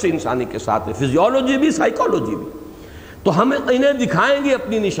تعلق نفس انسانی کے ساتھ ہے، فزیولوجی بھی، سائیکالوجی بھی. تو ہم انہیں دکھائیں گے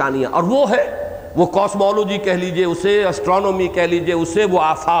اپنی نشانیاں، اور وہ ہے، وہ کاسمولوجی کہہ لیجئے اسے، اسٹرونومی کہہ لیجئے اسے، وہ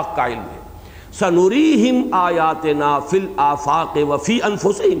آفاق کا علم ہے. سَنُرِيهِمْ آیَاتِنَا فِي الْآفَاقِ وَفِي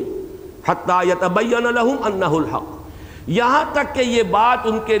أَنفُسِهِمْ حَتَّى يَتَبَيَّنَ لَهُمْ أَنَّهُ الْحَقُّ. یہاں تک کہ یہ بات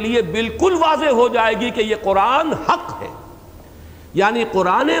ان کے لیے بالکل واضح ہو جائے گی کہ یہ قرآن حق ہے. یعنی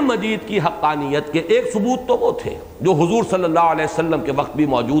قرآن مجید کی حقانیت کے ایک ثبوت تو وہ تھے جو حضور صلی اللہ علیہ وسلم کے وقت بھی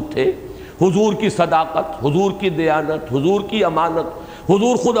موجود تھے. حضور کی صداقت، حضور کی دیانت، حضور کی امانت،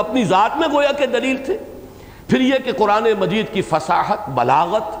 حضور خود اپنی ذات میں گویا کہ دلیل تھے. پھر یہ کہ قرآن مجید کی فصاحت،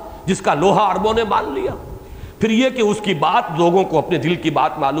 بلاغت، جس کا لوہا عربوں نے مان لیا. پھر یہ کہ اس کی بات لوگوں کو اپنے دل کی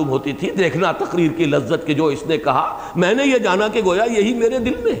بات معلوم ہوتی تھی، دیکھنا تقریر کی لذت کہ جو اس نے کہا میں نے یہ جانا کہ گویا یہی میرے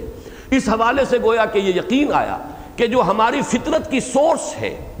دل میں ہے۔ اس حوالے سے گویا کہ یہ یقین آیا کہ جو ہماری فطرت کی سورس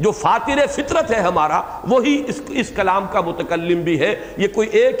ہے، جو فاطر فطرت ہے ہمارا، وہی اس کلام کا متکلم بھی ہے، یہ کوئی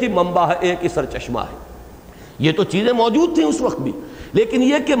ایک ہی منبع ہے، ایک ہی سرچشمہ ہے۔ یہ تو چیزیں موجود تھیں اس وقت بھی، لیکن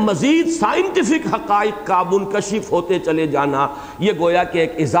یہ کہ مزید سائنٹیفک حقائق کا منکشف ہوتے چلے جانا، یہ گویا کہ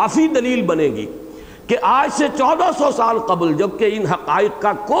ایک اضافی دلیل بنے گی کہ آج سے 1400 سال قبل، جبکہ ان حقائق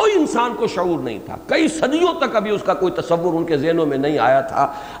کا کوئی انسان کو شعور نہیں تھا، کئی صدیوں تک ابھی اس کا کوئی تصور ان کے ذہنوں میں نہیں آیا تھا،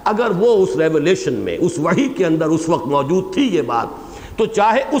 اگر وہ اس ریولیشن میں، اس وحی کے اندر اس وقت موجود تھی یہ بات، تو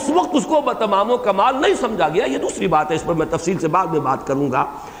چاہے اس وقت اس کو بتمام و کمال نہیں سمجھا گیا، یہ دوسری بات ہے، اس پر میں تفصیل سے بعد میں بات کروں گا،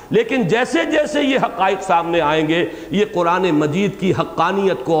 لیکن جیسے جیسے یہ حقائق سامنے آئیں گے یہ قرآن مجید کی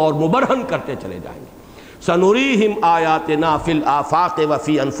حقانیت کو اور مبرہن کرتے چلے جائیں گے۔ سنریہم آیاتنا فی الآفاق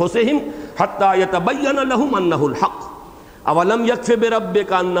وفی انفسہم حتی یتبین لہم انہ الحق اولم یکف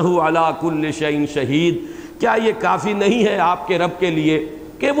بربک انہ علی کل شیء شہید، کیا یہ کافی نہیں ہے آپ کے رب کے لیے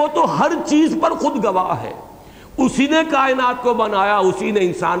کہ وہ تو ہر چیز پر خود گواہ ہے، اسی نے کائنات کو بنایا، اسی نے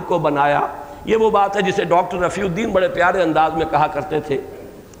انسان کو بنایا۔ یہ وہ بات ہے جسے ڈاکٹر رفیع الدین بڑے پیارے انداز میں کہا کرتے تھے،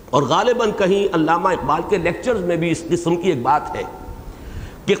 اور غالباً کہیں علامہ اقبال کے لیکچرز میں بھی اس قسم کی ایک بات ہے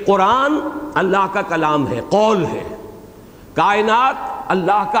کہ قرآن اللہ کا کلام ہے، قول ہے، کائنات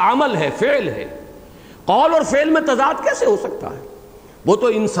اللہ کا عمل ہے، فعل ہے۔ قول اور فعل میں تضاد کیسے ہو سکتا ہے؟ وہ تو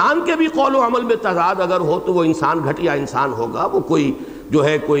انسان کے بھی قول و عمل میں تضاد اگر ہو تو وہ انسان گھٹیا انسان ہوگا، وہ کوئی جو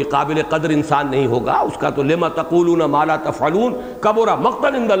ہے کوئی قابل قدر انسان نہیں ہوگا، اس کا تو لما تقولون ما لا تفعلون کبر مقتا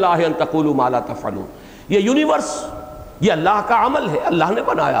عند اللہ ان تقولوا ما لا تفعلون۔ یہ یونیورس یہ اللہ کا عمل ہے، اللہ نے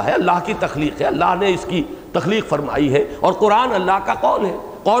بنایا ہے، اللہ کی تخلیق ہے، اللہ نے اس کی تخلیق فرمائی ہے، اور قرآن اللہ کا قول ہے،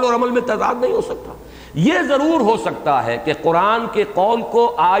 قول اور عمل میں تضاد نہیں ہو سکتا۔ یہ ضرور ہو سکتا ہے کہ قرآن کے قول کو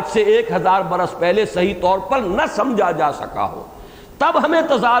آج سے 1000 برس پہلے صحیح طور پر نہ سمجھا جا سکا ہو، تب ہمیں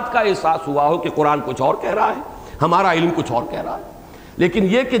تضاد کا احساس ہوا ہو کہ قرآن کچھ اور کہہ رہا ہے، ہمارا علم کچھ اور کہہ رہا ہے۔ لیکن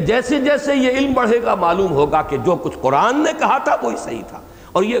یہ کہ جیسے جیسے یہ علم بڑھے گا معلوم ہوگا کہ جو کچھ قرآن نے کہا تھا وہی صحیح تھا،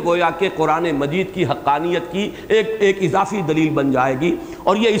 اور یہ گویا کہ قرآن مجید کی حقانیت کی ایک اضافی دلیل بن جائے گی۔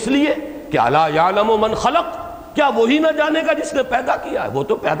 اور یہ اس لیے کہ الا یعلم من خلق، کیا وہی نہ جانے گا جس نے پیدا کیا ہے؟ وہ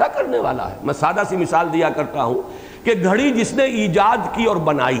تو پیدا کرنے والا ہے۔ میں سادہ سی مثال دیا کرتا ہوں کہ گھڑی جس نے ایجاد کی اور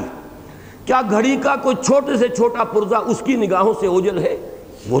بنائی، کیا گھڑی کا کوئی چھوٹے سے چھوٹا پرزہ اس کی نگاہوں سے اوجھل ہے؟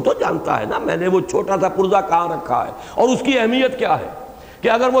 وہ تو جانتا ہے نا میں نے وہ چھوٹا سا پرزہ کہاں رکھا ہے اور اس کی اہمیت کیا ہے، کہ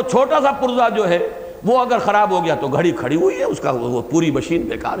اگر وہ چھوٹا سا پرزہ جو ہے وہ اگر خراب ہو گیا تو گھڑی کھڑی ہوئی ہے، اس کا وہ پوری مشین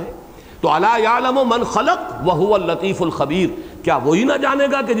بیکار ہے۔ تو الا یعلم من خلق وهو اللطیف الخبیر، کیا وہی نہ جانے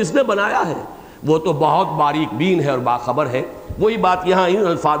گا کہ جس نے بنایا ہے؟ وہ تو بہت باریک بین ہے اور باخبر ہے۔ وہی بات یہاں ان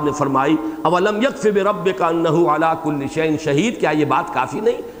الفاظ میں فرمائی، اولم یکف بربک انہ علی کل شیء شہید، کیا یہ بات کافی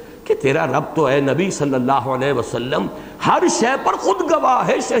نہیں کہ تیرا رب تو ہے نبی صلی اللہ علیہ وسلم ہر شے پر خود گواہ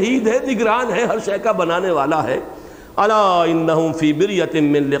ہے، شہید ہے، نگران ہے، ہر شے کا بنانے والا ہے۔ الا انہم فی بریۃ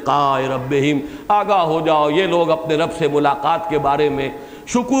من لقاء ربہم، آگاہ ہو جاؤ یہ لوگ اپنے رب سے ملاقات کے بارے میں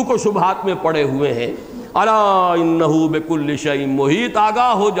شکوک و شبہات میں پڑے ہوئے ہیں۔ الا انہ بکل شیء محیط،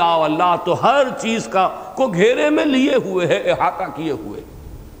 آگاہ ہو جاؤ اللہ تو ہر چیز کو گھیرے میں لیے ہوئے ہے، احاطہ کیے ہوئے۔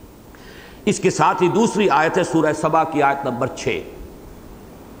 اس کے ساتھ ہی دوسری آیت ہے سورہ سبا کی آیت نمبر 6،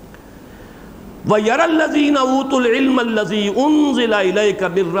 وَيَرَى الَّذِينَ أُوتُوا الْعِلْمَ الَّذِي أُنزِلَ إِلَيْكَ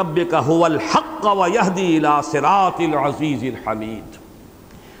مِن رَّبِّكَ هُوَ الْحَقُّ وَيَهْدِي إِلَىٰ صِرَاطِ الْعَزِيزِ الْحَمِيدِ،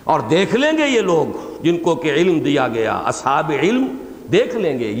 اور دیکھ لیں گے یہ لوگ جن کو کہ علم دیا گیا، اصحاب علم دیکھ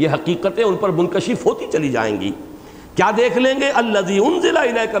لیں گے، یہ حقیقتیں ان پر منکشف ہوتی چلی جائیں گی۔ کیا دیکھ لیں گے؟ الَّذِي أُنزِلَ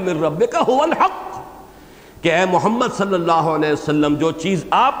إِلَيْكَ مِن رَّبِّكَ هُوَ الْحَقُّ، کہ اے محمد صلی اللہ علیہ وسلم جو چیز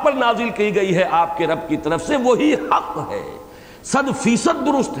آپ پر نازل کی گئی ہے آپ کے رب کی طرف سے وہی حق ہے، 100%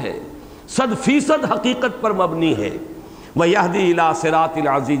 درست ہے، 100% حقیقت پر مبنی ہے۔ وَيَهْدِي إِلَىٰ صِرَاطِ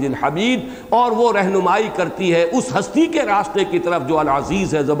الْعَزِيزِ الْحَمِيدِ، اور وہ رہنمائی کرتی ہے اس ہستی کے راستے کی طرف جو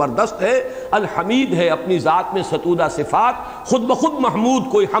العزیز ہے، زبردست ہے، الحمید ہے، اپنی ذات میں ستودہ صفات، خود بخود محمود،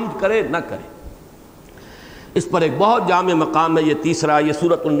 کوئی حمد کرے نہ کرے۔ اس پر ایک بہت جامع مقام ہے، یہ تیسرا، یہ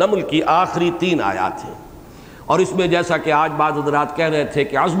سورۃ النمل کی آخری 3 آیات ہیں، اور اس میں جیسا کہ آج بعض حضرات کہہ رہے تھے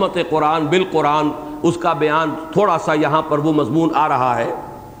کہ عظمت قرآن بالقرآن، اس کا بیان تھوڑا سا یہاں پر وہ مضمون آ رہا ہے۔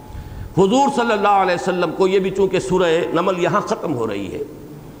 حضور صلی اللہ علیہ وسلم کو یہ بھی چونکہ سورہ نمل یہاں ختم ہو رہی ہے،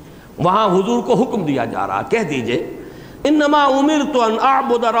 وہاں حضور کو حکم دیا جا رہا، کہہ دیجئے انما امرت ان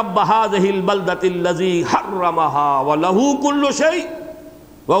اعبد رب هذه البلدة الذي حرمها وله كل شيء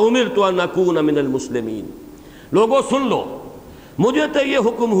وامرت ان اكون من المسلمين۔ لوگوں سن لو، مجھے تو یہ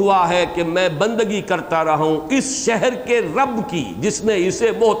حکم ہوا ہے کہ میں بندگی کرتا رہوں اس شہر کے رب کی جس نے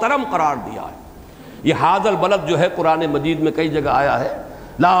اسے محترم قرار دیا ہے۔ یہ ھذا البلد جو ہے قرآن مجید میں کئی جگہ آیا ہے،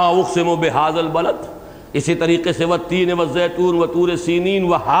 لا اقسم بھذا البلد، اسی طریقے سے والتین والزیتون وطور سینین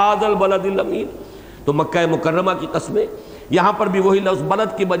وہذا البلد الامین، تو مکہ مکرمہ کی قسمیں، یہاں پر بھی وہی لفظ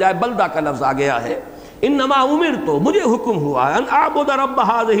بلد کی بجائے بلدہ کا لفظ آ گیا ہے۔ انما امرت، مجھے حکم ہوا ان اعبد رب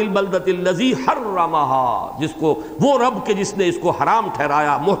هذه البلدة الذي حرمها، جس کو وہ رب کے جس نے اس کو حرام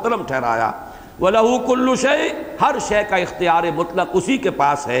ٹھہرایا، محترم ٹھہرایا، وله كل شيء، ہر شے کا اختیار مطلق اسی کے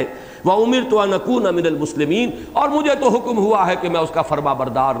پاس ہے، وامرت ان اكون من المسلمین، اور مجھے تو حکم ہوا ہے کہ میں اس کا فرما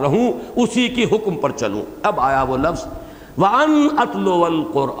بردار رہوں، اسی کی حکم پر چلوں۔ اب آیا وہ لفظ وان اتلو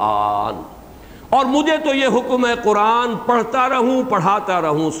القرآن، اور مجھے تو یہ حکم ہے قرآن پڑھتا رہوں، پڑھاتا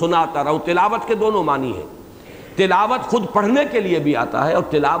رہوں، سناتا رہوں۔ تلاوت کے دونوں معنی ہیں، تلاوت خود پڑھنے کے لیے بھی آتا ہے اور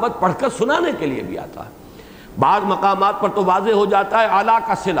تلاوت پڑھ کر سنانے کے لیے بھی آتا ہے۔ بعض مقامات پر تو واضح ہو جاتا ہے اعلیٰ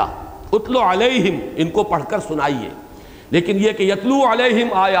کا صلہ، اتلو علیہم، ان کو پڑھ کر سنائیے، لیکن یہ کہ یتلو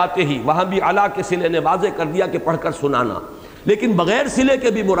علیہم آیاتہ، وہاں بھی اعلیٰ کے صلے نے واضح کر دیا کہ پڑھ کر سنانا، لیکن بغیر صلے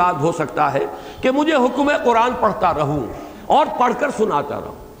کے بھی مراد ہو سکتا ہے کہ مجھے حکم ہے قرآن پڑھتا رہوں اور پڑھ کر سناتا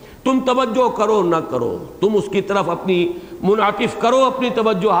رہوں۔ تم توجہ کرو نہ کرو، تم اس کی طرف اپنی منعطف کرو، اپنی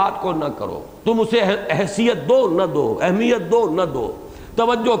توجہات کو نہ کرو، تم اسے حیثیت دو نہ دو، اہمیت دو نہ دو،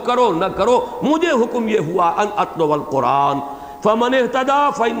 توجہ کرو نہ کرو، مجھے حکم یہ ہوا ان اتلو القرآن فمن اہتدی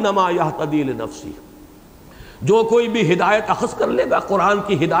فانما یہتدی لنفسہ، جو کوئی بھی ہدایت اخذ کر لے گا، قرآن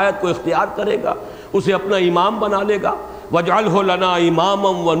کی ہدایت کو اختیار کرے گا، اسے اپنا امام بنا لے گا۔ وَاجْعَلْهُ لَنَا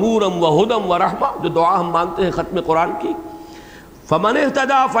إِمَامًا وَنُورًا وَهُدًى وَرَحْمَةً، جو دعا ہم مانتے ہیں ختم قرآن کی، فمن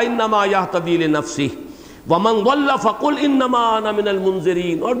اہتدی فانما یہتدی لنفسہ ومن ضل فقل انما انا من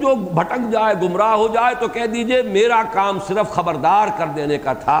المنذرین، اور جو بھٹک جائے، گمراہ ہو جائے تو کہہ دیجئے میرا کام صرف خبردار کر دینے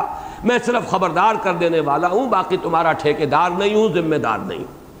کا تھا، میں صرف خبردار کر دینے والا ہوں، باقی تمہارا ٹھیکیدار نہیں ہوں، ذمہ دار نہیں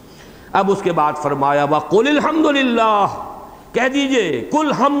ہوں۔ اب اس کے بعد فرمایا وقل الحمد للہ، کہہ دیجئے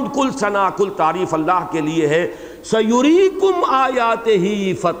کل حمد، کل ثنا، کل تعریف اللہ کے لیے ہے، سیریکم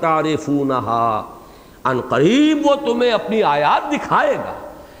آیاتہ فتعرفونہا، ان قریب وہ تمہیں اپنی آیات دکھائے گا،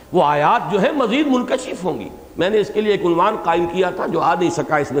 وہ آیات جو ہے مزید منکشف ہوں گی۔ میں نے اس کے لیے ایک عنوان قائم کیا تھا جو آ نہیں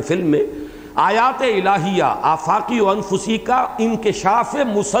سکا اس میں فلم میں، آیات الہیہ آفاقی و انفسی کا انکشاف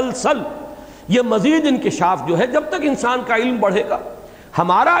مسلسل، یہ مزید انکشاف جو ہے جب تک انسان کا علم بڑھے گا،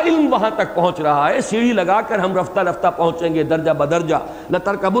 ہمارا علم وہاں تک پہنچ رہا ہے، سیڑھی لگا کر ہم رفتہ رفتہ پہنچیں گے درجہ بدرجہ،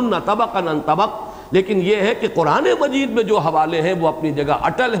 لترکبن طبقا عن طبق، لیکن یہ ہے کہ قرآن مجید میں جو حوالے ہیں وہ اپنی جگہ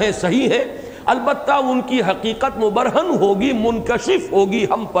اٹل ہیں، صحیح ہیں، البتہ ان کی حقیقت مبرہن ہوگی، منکشف ہوگی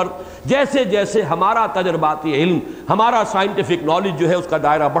ہم پر، جیسے جیسے ہمارا تجرباتی علم، ہمارا سائنٹیفک نالج جو ہے اس کا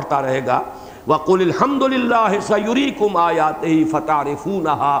دائرہ بڑھتا رہے گا۔ وَقُلِ الْحَمْدُ لِلَّهِ سَيُرِيكُمْ آيَاتِهِ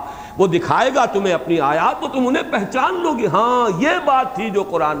فَتَعْرِفُونَهَا، وہ دکھائے گا تمہیں اپنی آیات تو تم انہیں پہچان لو گے، ہاں یہ بات تھی جو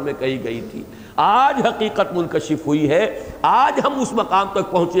قرآن میں کہی گئی تھی، آج حقیقت منکشف ہوئی ہے، آج ہم اس مقام تک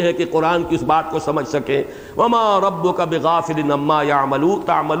پہنچے ہیں کہ قرآن کی اس بات کو سمجھ سکیں۔ وَمَا رَبُّكَ بِغَافِلٍ عَمَّا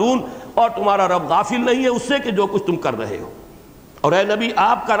تَعْمَلُونَ، اور تمہارا رب غافل نہیں ہے اس سے کہ جو کچھ تم کر رہے ہو، اور اے نبی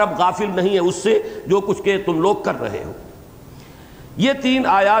آپ کا رب غافل نہیں ہے اس سے جو کچھ کہ تم لوگ کر رہے ہو۔ یہ تین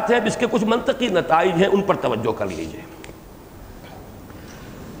آیات ہیں جس کے کچھ منطقی نتائج ہیں، ان پر توجہ کر لیجئے۔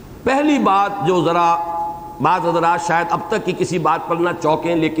 پہلی بات جو ذرا بعض حضرات شاید اب تک کی کسی بات پر نہ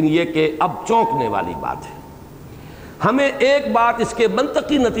چونکیں، لیکن یہ کہ اب چونکنے والی بات ہے، ہمیں ایک بات اس کے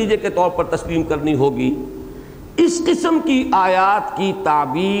منطقی نتیجے کے طور پر تسلیم کرنی ہوگی، اس قسم کی آیات کی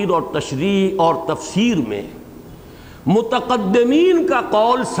تعبیر اور تشریح اور تفسیر میں متقدمین کا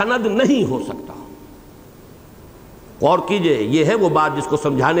قول سند نہیں ہو سکتا۔ غور کیجئے، یہ ہے وہ بات جس کو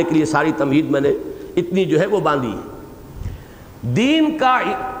سمجھانے کے لیے ساری تمہید میں نے اتنی جو ہے وہ باندھی ہے۔ دین کا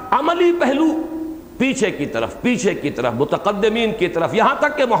عملی پہلو پیچھے کی طرف متقدمین کی طرف، یہاں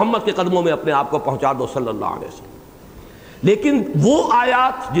تک کہ محمد کے قدموں میں اپنے آپ کو پہنچا دو صلی اللہ علیہ وسلم، لیکن وہ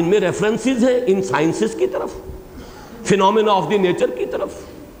آیات جن میں ریفرنسز ہیں ان سائنسز کی طرف، فینومینا آف دی نیچر کی طرف،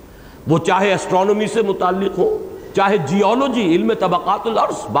 وہ چاہے اسٹرانومی سے متعلق ہو، چاہے جیولوجی، علم طبقات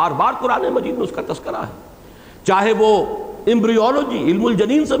الارض، بار بار قرآن مجید میں اس کا تذکرہ ہے، چاہے وہ ایمبریولوجی، علم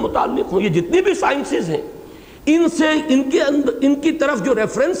الجنین سے متعلق ہوں، یہ جتنی بھی سائنسز ہیں ان سے ان کی طرف جو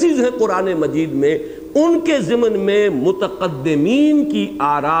ریفرنسز ہیں قرآن مجید میں، ان کے ضمن میں متقدمین کی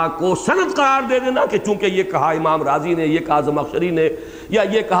آراء کو سند قرار دے دینا کہ چونکہ یہ کہا امام رازی نے، یہ کہا زمخشری نے، یا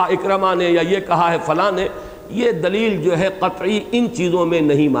یہ کہا اکرمہ نے، یا یہ کہا ہے فلاں نے، یہ دلیل جو ہے قطعی ان چیزوں میں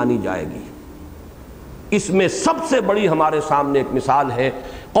نہیں مانی جائے گی۔ اس میں سب سے بڑی ہمارے سامنے ایک مثال ہے،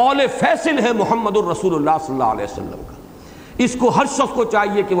 قول فیصل ہے محمد الرسول اللہ صلی اللہ علیہ وسلم کا، اس کو ہر شخص کو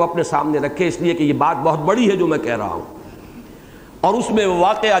چاہیے کہ وہ اپنے سامنے رکھے، اس لیے کہ یہ بات بہت بڑی ہے جو میں کہہ رہا ہوں، اور اس میں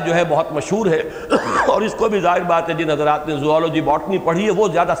واقعہ جو ہے بہت مشہور ہے، اور اس کو بھی ظاہر بات ہے جن حضرات نے زوالوجی باٹنی پڑھی ہے وہ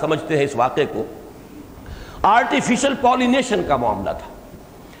زیادہ سمجھتے ہیں اس واقعے کو۔ آرٹیفیشل پولینیشن کا معاملہ تھا۔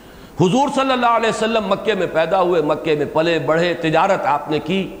 حضور صلی اللہ علیہ وسلم مکے میں پیدا ہوئے، مکے میں پلے بڑھے، تجارت آپ نے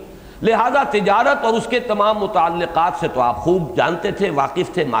کی، لہذا تجارت اور اس کے تمام متعلقات سے تو آپ خوب جانتے تھے،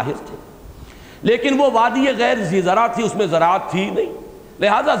 واقف تھے، ماہر تھے، لیکن وہ وادی غیر ذی زرع تھی، اس میں زراعت تھی نہیں،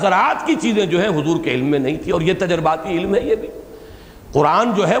 لہذا زراعت کی چیزیں جو ہیں حضور کے علم میں نہیں تھی، اور یہ تجرباتی علم ہے۔ یہ بھی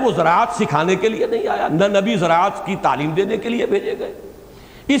قرآن جو ہے وہ زراعت سکھانے کے لیے نہیں آیا، نہ نبی زراعت کی تعلیم دینے کے لیے بھیجے گئے،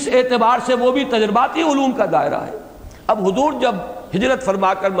 اس اعتبار سے وہ بھی تجرباتی علوم کا دائرہ ہے۔ اب حضور جب ہجرت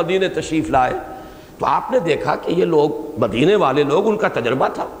فرما کر مدینے تشریف لائے تو آپ نے دیکھا کہ یہ لوگ مدینے والے لوگ، ان کا تجربہ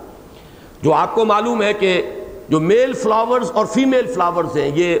تھا، جو آپ کو معلوم ہے کہ جو میل فلاورز اور فیمیل فلاورز ہیں،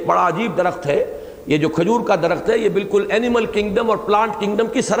 یہ بڑا عجیب درخت ہے، یہ جو کھجور کا درخت ہے یہ بالکل اینیمل کنگڈم اور پلانٹ کنگڈم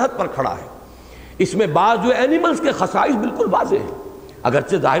کی سرحد پر کھڑا ہے۔ اس میں بعض جو اینیملز کے خصائص بالکل واضح ہیں،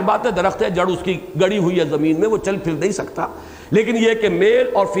 اگرچہ ظاہر بات ہے درخت ہے، جڑ اس کی گڑی ہوئی ہے زمین میں، وہ چل پھر نہیں سکتا، لیکن یہ کہ میل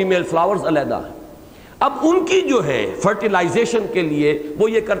اور فیمیل فلاورز علیحدہ ہیں۔ اب ان کی جو ہے فرٹیلائزیشن کے لیے وہ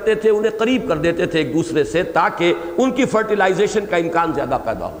یہ کرتے تھے، انہیں قریب کر دیتے تھے ایک دوسرے سے تاکہ ان کی فرٹیلائزیشن کا امکان زیادہ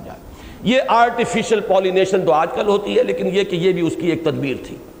پیدا ہو جائے۔ یہ آرٹیفیشل پولینیشن تو آج کل ہوتی ہے، لیکن یہ کہ یہ بھی اس کی ایک تدبیر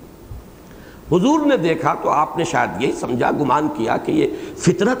تھی۔ حضور نے دیکھا تو آپ نے شاید یہی سمجھا، گمان کیا کہ یہ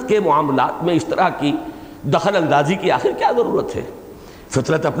فطرت کے معاملات میں اس طرح کی دخل اندازی کی آخر کیا ضرورت ہے؟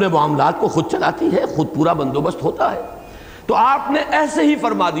 فطرت اپنے معاملات کو خود چلاتی ہے، خود پورا بندوبست ہوتا ہے۔ تو آپ نے ایسے ہی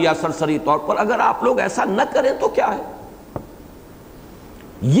فرما دیا سرسری طور پر، اگر آپ لوگ ایسا نہ کریں تو کیا ہے؟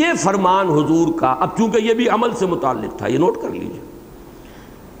 یہ فرمان حضور کا، اب چونکہ یہ بھی عمل سے متعلق تھا، یہ نوٹ کر لیجئے،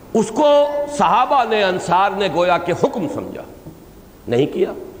 اس کو صحابہ نے، انصار نے گویا کہ حکم سمجھا، نہیں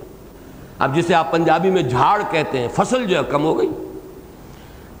کیا۔ اب جسے آپ پنجابی میں جھاڑ کہتے ہیں، فصل جو ہے کم ہو گئی۔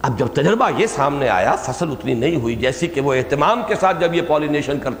 اب جب تجربہ یہ سامنے آیا، فصل اتنی نہیں ہوئی جیسی کہ وہ اہتمام کے ساتھ جب یہ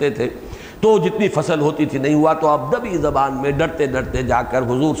پولینیشن کرتے تھے تو جتنی فصل ہوتی تھی نہیں ہوا، تو اب دبی زبان میں ڈرتے ڈرتے جا کر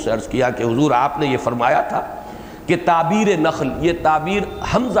حضور سے عرض کیا کہ حضور آپ نے یہ فرمایا تھا کہ تعبیر نخل، یہ تعبیر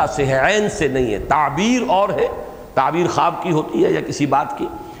حمزہ سے ہے، عین سے نہیں ہے، تعبیر اور ہے، تعبیر خواب کی ہوتی ہے یا کسی بات کی،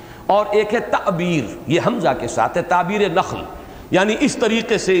 اور ایک ہے تعبیر، یہ حمزہ کے ساتھ ہے، تعبیر نخل، یعنی اس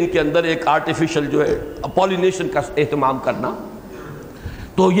طریقے سے ان کے اندر ایک آرٹیفیشل جو ہے پولینیشن کا اہتمام کرنا۔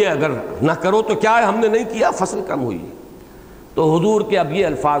 تو یہ اگر نہ کرو تو کیا ہے، ہم نے نہیں کیا، فصل کم ہوئی۔ تو حضور کے اب یہ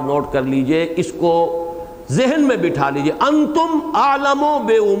الفاظ نوٹ کر لیجئے، اس کو ذہن میں بٹھا لیجئے، انتم اعلم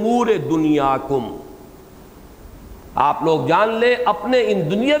بامور دنیاکم، آپ لوگ جان لیں اپنے ان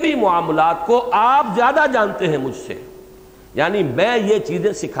دنیاوی معاملات کو آپ زیادہ جانتے ہیں مجھ سے، یعنی میں یہ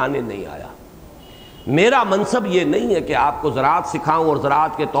چیزیں سکھانے نہیں آیا، میرا منصب یہ نہیں ہے کہ آپ کو زراعت سکھاؤں اور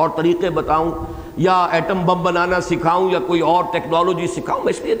زراعت کے طور طریقے بتاؤں یا ایٹم بم بنانا سکھاؤں یا کوئی اور ٹیکنالوجی سکھاؤں،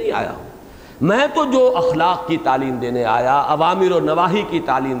 میں اس لیے نہیں آیا ہوں۔ میں تو جو اخلاق کی تعلیم دینے آیا، اوامر و نواہی کی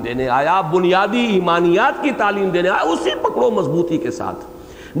تعلیم دینے آیا، بنیادی ایمانیات کی تعلیم دینے آیا، اسے پکڑو مضبوطی کے ساتھ۔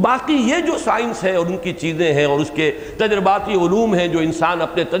 باقی یہ جو سائنس ہے اور ان کی چیزیں ہیں اور اس کے تجرباتی علوم ہیں جو انسان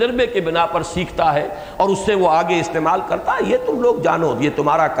اپنے تجربے کے بنا پر سیکھتا ہے اور اس سے وہ آگے استعمال کرتا ہے، یہ تم لوگ جانو، یہ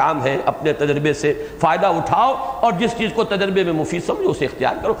تمہارا کام ہے، اپنے تجربے سے فائدہ اٹھاؤ اور جس چیز کو تجربے میں مفید سمجھو اسے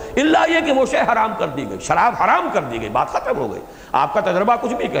اختیار کرو، الا یہ کہ وہ شے حرام کر دی گئی، شراب حرام کر دی گئی، بات ختم ہو گئی، آپ کا تجربہ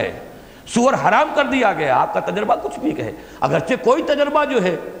کچھ بھی کہے، سور حرام کر دیا گیا، آپ کا تجربہ کچھ بھی کہے، اگرچہ کوئی تجربہ جو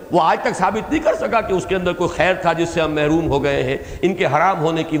ہے وہ آج تک ثابت نہیں کر سکا کہ اس کے اندر کوئی خیر تھا جس سے ہم محروم ہو گئے ہیں ان کے حرام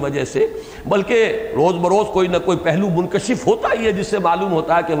ہونے کی وجہ سے، بلکہ روز بروز کوئی نہ کوئی پہلو منکشف ہوتا ہی ہے جس سے معلوم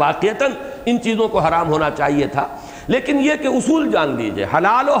ہوتا ہے کہ واقعتاً ان چیزوں کو حرام ہونا چاہیے تھا۔ لیکن یہ کہ اصول جان لیجئے،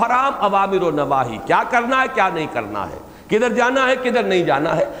 حلال و حرام، اوامر و نواہی، کیا کرنا ہے کیا نہیں کرنا ہے، کدھر جانا ہے کدھر نہیں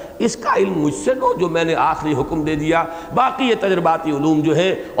جانا ہے، اس کا علم مجھ سے لو جو میں نے آخری حکم دے دیا، باقی یہ تجرباتی علوم جو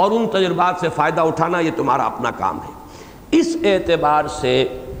ہے اور ان تجربات سے فائدہ اٹھانا یہ تمہارا اپنا کام ہے۔ اس اعتبار سے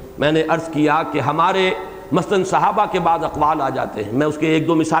میں نے عرض کیا کہ ہمارے مثلاً صحابہ کے بعد اقوال آ جاتے ہیں، میں اس کے ایک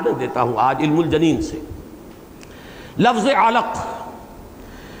دو مثالیں دیتا ہوں آج علم الجنین سے۔ لفظ علق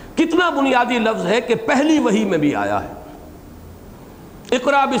کتنا بنیادی لفظ ہے کہ پہلی وحی میں بھی آیا ہے،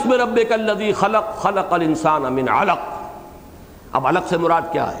 اقرأ بسم ربک الذی خلق، خلق الانسان من علق۔ اب علق سے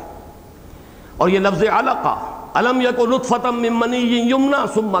مراد کیا ہے؟ اور یہ لفظ علقہ، الم یک نطفۃ من منی یمنی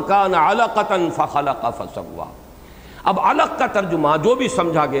ثم کان علقۃ فخلق فسوی۔ اب علق کا ترجمہ جو بھی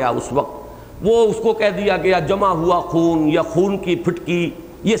سمجھا گیا اس وقت وہ اس کو کہہ دیا گیا جمع ہوا خون یا خون کی پھٹکی،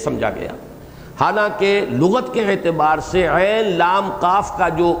 یہ سمجھا گیا، حالانکہ لغت کے اعتبار سے عین لام قاف کا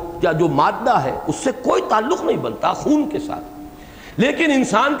جو مادہ ہے اس سے کوئی تعلق نہیں بنتا خون کے ساتھ، لیکن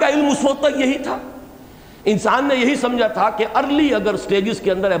انسان کا علم اس وقت تک یہی تھا، انسان نے یہی سمجھا تھا کہ ارلی اگر سٹیجز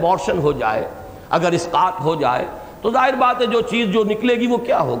کے اندر ایبورشن ہو جائے، اگر اسقاط ہو جائے تو ظاہر بات ہے جو چیز جو نکلے گی وہ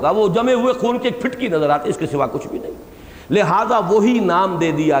کیا ہوگا، وہ جمے ہوئے خون کی ایک پھٹکی نظر آتی ہے، اس کے سوا کچھ بھی نہیں، لہذا وہی نام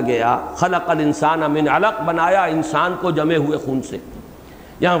دے دیا گیا، خلق الانسان من علق، بنایا انسان کو جمے ہوئے خون سے،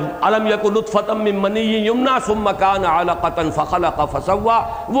 یہاں الم یک نطفۃ من منی یمنی ثم کان علقۃ فخلق فسوی،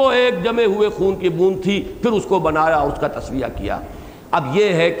 وہ ایک جمے ہوئے خون کی بوند تھی، پھر اس کو بنایا، اس کا تسویہ کیا۔ اب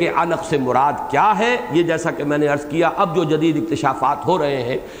یہ ہے کہ علق سے مراد کیا ہے، یہ جیسا کہ میں نے عرض کیا اب جو جدید اکتشافات ہو رہے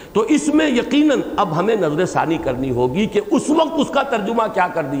ہیں تو اس میں یقیناً اب ہمیں نظر ثانی کرنی ہوگی کہ اس وقت اس کا ترجمہ کیا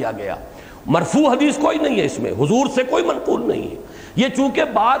کر دیا گیا۔ مرفوع حدیث کوئی نہیں ہے، اس میں حضور سے کوئی منقول نہیں ہے، یہ چونکہ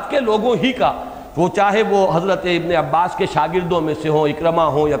بعد کے لوگوں ہی کا، وہ چاہے وہ حضرت ابن عباس کے شاگردوں میں سے ہوں، اکرمہ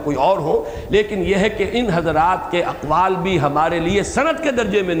ہوں یا کوئی اور ہوں، لیکن یہ ہے کہ ان حضرات کے اقوال بھی ہمارے لیے سند کے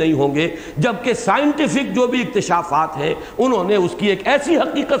درجے میں نہیں ہوں گے، جبکہ سائنٹیفک جو بھی اکتشافات ہیں انہوں نے اس کی ایک ایسی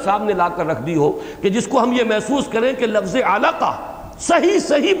حقیقت سامنے لا کر رکھ دی ہو کہ جس کو ہم یہ محسوس کریں کہ لفظ علقہ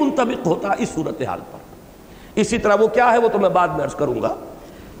صحیح منطبق ہوتا اس صورتحال پر۔ اسی طرح وہ کیا ہے وہ تو میں بعد میں عرض کروں گا۔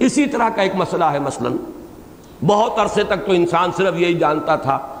 اسی طرح کا ایک مسئلہ ہے، مثلاً بہت عرصے تک تو انسان صرف یہی جانتا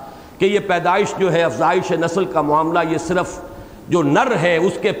تھا کہ یہ پیدائش جو ہے، افزائش نسل کا معاملہ، یہ صرف جو نر ہے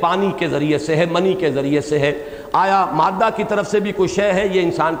اس کے پانی کے ذریعے سے ہے، منی کے ذریعے سے ہے، آیا مادہ کی طرف سے بھی کوئی شے ہے، یہ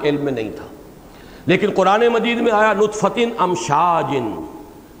انسان کے علم میں نہیں تھا۔ لیکن قرآن مجید میں آیا نطفۃ امشاج،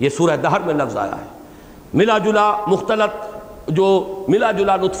 یہ سورہ دہر میں لفظ آیا ہے، ملا جلا مختلط جو ملا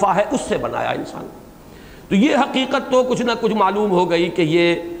جلا نطفہ ہے اس سے بنایا انسان۔ تو یہ حقیقت تو کچھ نہ کچھ معلوم ہو گئی کہ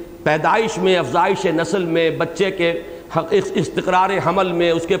یہ پیدائش میں، افزائش نسل میں، بچے کے استقرار حمل میں،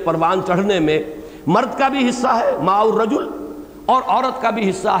 اس کے پروان چڑھنے میں مرد کا بھی حصہ ہے ماء الرجل، اور عورت کا بھی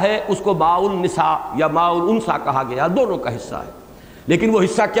حصہ ہے، اس کو ماء النساء یا ماء الانثى کہا گیا، دونوں کا حصہ ہے۔ لیکن وہ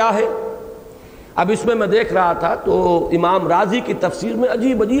حصہ کیا ہے؟ اب اس میں دیکھ رہا تھا تو امام رازی کی تفسیر میں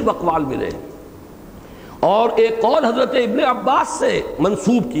عجیب اقوال ملے، اور ایک قول حضرت ابن عباس سے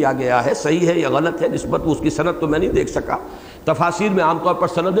منسوب کیا گیا ہے، صحیح ہے یا غلط ہے نسبت اس کی سند تو میں نہیں دیکھ سکا، تفاسیر میں عام طور پر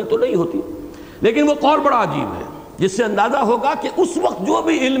سندیں تو نہیں ہوتی، لیکن وہ قول بڑا عجیب ہے، جس سے اندازہ ہوگا کہ اس وقت جو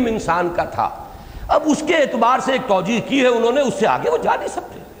بھی علم انسان کا تھا اب اس کے اعتبار سے ایک توجیہ کی ہے انہوں نے، اس سے آگے وہ جا نہیں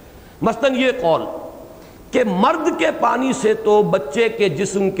سکتے۔ مثلاً یہ قول کہ مرد کے پانی سے تو بچے کے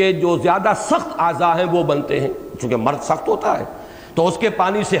جسم کے جو زیادہ سخت اعضاء ہیں وہ بنتے ہیں، چونکہ مرد سخت ہوتا ہے تو اس کے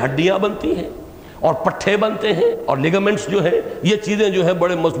پانی سے ہڈیاں بنتی ہیں اور پٹھے بنتے ہیں اور لیگمنٹس جو ہیں، یہ چیزیں جو ہیں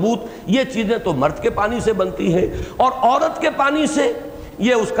بڑے مضبوط، یہ چیزیں تو مرد کے پانی سے بنتی ہیں، اور عورت کے پانی سے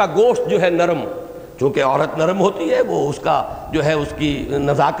یہ اس کا گوشت جو ہے نرم، چونکہ عورت نرم ہوتی ہے، وہ اس کا جو ہے اس کی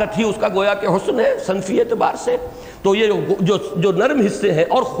نزاکت ہی اس کا گویا کہ حسن ہے صنفی اعتبار سے، تو یہ جو نرم حصے ہیں،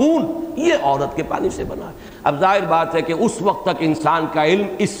 اور خون یہ عورت کے پانی سے بنا ہے۔ اب ظاہر بات ہے کہ اس وقت تک انسان کا علم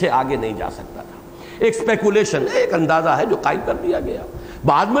اس سے آگے نہیں جا سکتا تھا، ایک اسپیکولیشن ہے، ایک اندازہ ہے جو قائم کر دیا گیا۔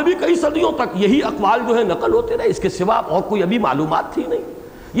 بعد میں بھی کئی صدیوں تک یہی اقوال جو ہے نقل ہوتے رہے، اس کے سوا اور کوئی ابھی معلومات تھی نہیں۔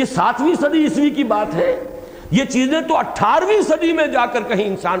 یہ 7ویں صدی عیسوی کی بات ہے، یہ چیزیں تو 18ویں صدی میں جا کر کہیں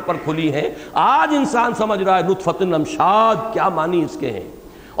انسان پر کھلی ہیں۔ آج انسان سمجھ رہا ہے نطفۃ امشاج کیا معنی اس کے ہیں،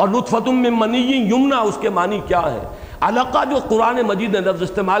 اور نطفۃ من منی یمنی اس کے معنی کیا ہے، علقہ جو قرآن مجید نے لفظ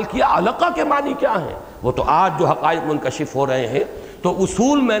استعمال کیا علقہ کے معنی کیا ہیں، وہ تو آج جو حقائق منکشف ہو رہے ہیں۔ تو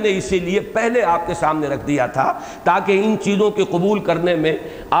اصول میں نے اسی لیے پہلے آپ کے سامنے رکھ دیا تھا تاکہ ان چیزوں کے قبول کرنے میں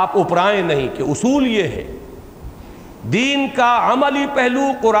آپ اپرائیں نہیں، کہ اصول یہ ہے دین کا عملی پہلو،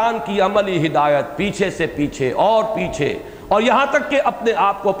 قرآن کی عملی ہدایت، پیچھے سے پیچھے اور پیچھے، اور یہاں تک کہ اپنے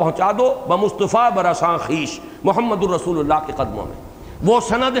آپ کو پہنچا دو بمصطفیٰ برساں خیش محمد الرسول اللہ کے قدموں میں۔ وہ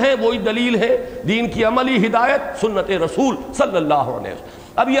سند ہے، وہی دلیل ہے، دین کی عملی ہدایت سنت رسول صلی اللہ علیہ وسلم۔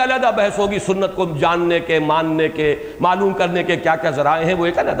 اب یہ علیحدہ بحث ہوگی، سنت کو جاننے کے، ماننے کے، معلوم کرنے کے کیا کیا ذرائع ہیں، وہ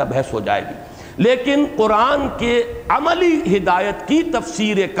ایک علیحدہ بحث ہو جائے گی، لیکن قرآن کے عملی ہدایت کی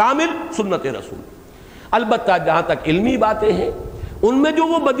تفسیر کامل سنت رسول۔ البتہ جہاں تک علمی باتیں ہیں ان میں جو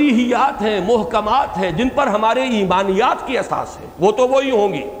وہ بدیہیات ہیں، محکمات ہیں، جن پر ہمارے ایمانیات کی اساس ہے، وہ تو وہی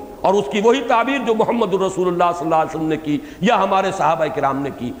ہوں گی، اور اس کی وہی تعبیر جو محمد الرسول اللہ صلی اللہ علیہ وسلم نے کی، یا ہمارے صحابہ کرام نے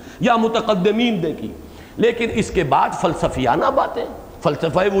کی، یا متقدمین نے کی۔ لیکن اس کے بعد فلسفیانہ باتیں،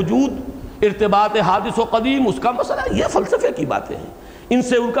 فلسفہ وجود، ارتباط حادث و قدیم، اس کا مسئلہ، یہ فلسفے کی باتیں ہیں، ان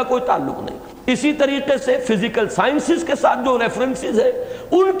سے ان کا کوئی تعلق نہیں۔ اسی طریقے سے فزیکل سائنسز کے ساتھ جو ریفرنسز ہیں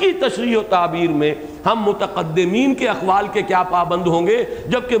ان کی تشریح و تعبیر میں ہم متقدمین کے اقوال کے کیا پابند ہوں گے،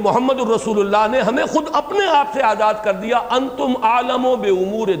 جبکہ محمد الرسول اللہ نے ہمیں خود اپنے آپ سے آزاد کر دیا، انتم عالم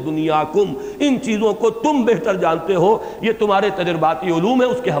بامور دنیاکم، ان چیزوں کو تم بہتر جانتے ہو، یہ تمہارے تجرباتی علوم ہے،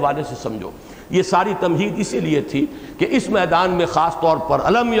 اس کے حوالے سے سمجھو۔ یہ ساری تمہید اسی لیے تھی کہ اس میدان میں خاص طور پر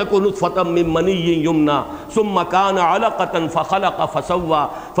الم یکن نطفۃ من منی یمنی ثم کان علقۃ فخلق فسوى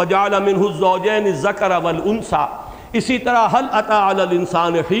فجعل منه الزوجین الذکر والانثى، اسی طرح هل اتى على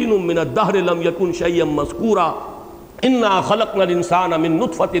الانسان حین من الدہر لم یکن شیئا مذکورا انا خلقنا الانسان من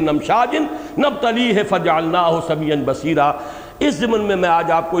نطفۃ امشاج نبتلیہ فجعلناہ سمیعا بصیرا۔ اس ضمن میں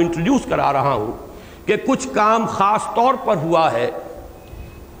آج آپ کو انٹروڈیوس کرا رہا ہوں کہ کچھ کام خاص طور پر ہوا ہے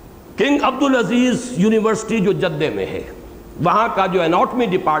کنگ عبدالعزیز یونیورسٹی جو جدہ میں ہے، وہاں کا جو اناٹمی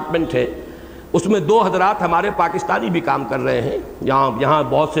ڈپارٹمنٹ ہے اس میں 2 حضرات ہمارے پاکستانی بھی کام کر رہے ہیں، یہاں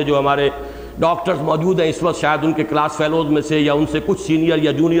بہت سے جو ہمارے ڈاکٹرز موجود ہیں اس وقت، شاید ان کے کلاس فیلوز میں سے یا ان سے کچھ سینئر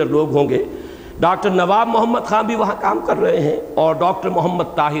یا جونیئر لوگ ہوں گے۔ ڈاکٹر نواب محمد خان بھی وہاں کام کر رہے ہیں، اور ڈاکٹر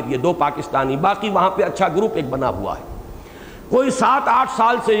محمد طاہر، یہ 2 پاکستانی، باقی وہاں پہ اچھا گروپ ایک بنا ہوا ہے۔ کوئی 7-8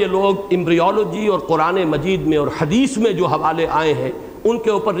 سال سے یہ لوگ ایمبریولوجی اور قرآن مجید میں اور حدیث میں جو حوالے آئے ہیں ان کے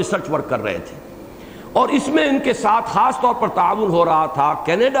اوپر ریسرچ ورک کر رہے تھے، اور اس میں ان کے ساتھ خاص طور پر تعاون ہو رہا تھا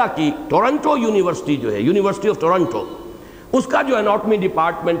کینیڈا کی ٹورنٹو یونیورسٹی جو ہے، یونیورسٹی آف ٹورنٹو، اس کا جو اناٹمی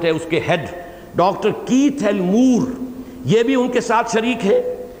ڈپارٹمنٹ ہے اس کے head doctor Keith L Moore, یہ بھی ان کے ساتھ شریک ہے،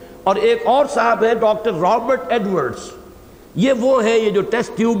 اور ایک اور صاحب ہیں ڈاکٹر رابرٹ ایڈورڈز، یہ وہ ہیں یہ جو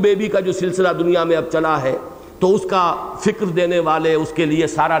ٹیسٹ ٹیوب بیبی کا جو سلسلہ دنیا میں اب چلا ہے تو اس کا فکر دینے والے، اس کے لیے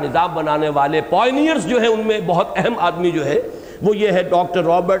سارا نظام بنانے والے پائنیئرز جو ہیں، ان میں بہت اہم آدمی جو ہے وہ یہ ہے ڈاکٹر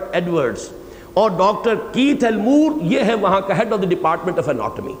رابرٹ ایڈورڈز، اور ڈاکٹر کیتھ ایل مور یہ ہے وہاں کا head of the department of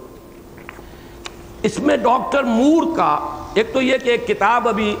anatomy. اس میں ڈاکٹر مور کا ایک تو یہ کہ ایک کتاب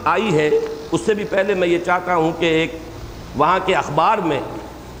ابھی آئی ہے، اس سے بھی پہلے میں یہ چاہتا ہوں کہ ایک وہاں کے اخبار میں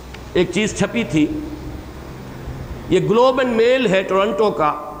ایک چیز چھپی تھی، یہ گلوب اینڈ میل ہے ٹورنٹو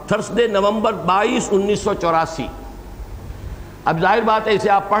کا، تھرسڈے نومبر 22 1984۔ اب ظاہر بات ہے اسے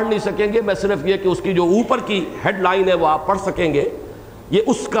آپ پڑھ نہیں سکیں گے، میں صرف یہ کہ اس کی جو اوپر کی ہیڈ لائن ہے وہ آپ پڑھ سکیں گے۔ یہ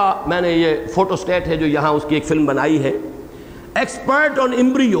اس کا میں نے یہ فوٹو سٹیٹ ہے جو یہاں اس کی ایک فلم بنائی ہے، expert on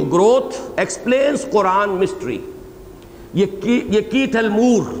embryo growth explains Quran mystery. یہ کیتھ ایل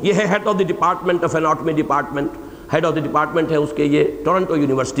مور، یہ ہے head of the department of anatomy department, head of the department ہے اس کے یہ ٹورنٹو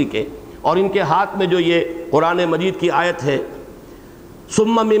یونیورسٹی کے، اور ان کے ہاتھ میں جو یہ قرآن مجید کی آیت ہے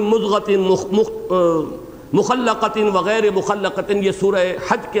ثم من مضغۃ مخلقۃ وغیر مخلقۃ، یہ سورہ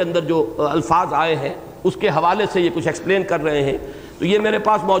حج کے اندر جو الفاظ آئے ہیں اس کے حوالے سے یہ کچھ ایکسپلین کر رہے ہیں۔ تو یہ میرے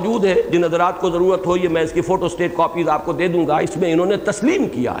پاس موجود ہے، جن حضرات کو ضرورت ہو یہ میں اس کی فوٹو سٹیٹ کاپیز آپ کو دے دوں گا۔ اس میں انہوں نے تسلیم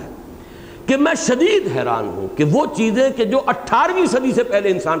کیا ہے کہ میں شدید حیران ہوں کہ وہ چیزیں کہ جو 18ویں صدی سے پہلے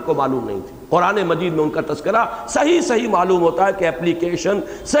انسان کو معلوم نہیں تھی، قرآن مجید میں ان کا تذکرہ صحیح معلوم ہوتا ہے کہ اپلیکیشن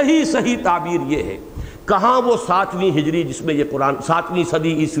صحیح تعبیر یہ ہے۔ کہاں وہ 7ویں ہجری جس میں یہ قرآن، 7ویں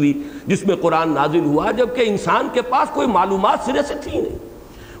صدی عیسوی جس میں قرآن نازل ہوا، جبکہ انسان کے پاس کوئی معلومات سرے سے تھی نہیں۔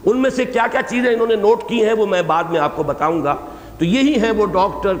 ان میں سے کیا چیزیں انہوں نے نوٹ کی ہیں وہ میں بعد میں آپ کو بتاؤں گا۔ تو یہی ہے وہ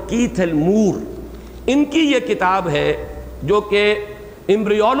ڈاکٹر کیتھ ایل مور، ان کی یہ کتاب ہے جو کہ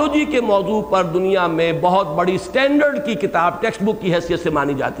ایمبریولوجی کے موضوع پر دنیا میں بہت بڑی سٹینڈرڈ کی کتاب، ٹیکسٹ بک کی حیثیت سے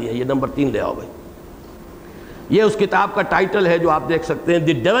مانی جاتی ہے۔ یہ نمبر 3 لے آؤ بھائی، یہ اس کتاب کا ٹائٹل ہے جو آپ دیکھ سکتے ہیں،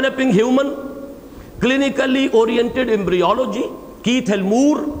 the developing human clinically oriented embryology, Keith L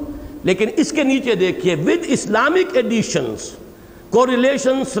Moore. لیکن اس کے نیچے دیکھیے with Islamic additions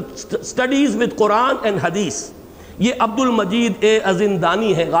correlation studies with Quran and حدیث۔ یہ عبد المجید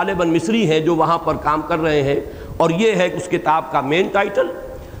ازندانی ہے، غالباً مصری ہیں جو وہاں پر کام کر رہے ہیں، اور یہ ہے اس کتاب کا مین ٹائٹل۔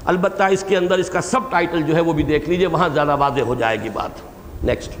 البتہ اس کے اندر اس کا سب ٹائٹل جو ہے وہ بھی دیکھ لیجئے، وہاں زیادہ واضح ہو جائے گی بات۔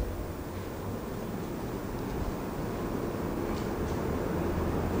 نیکسٹ۔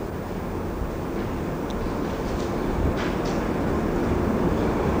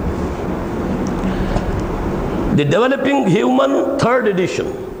 دی ڈیولپنگ ہیومن 3rd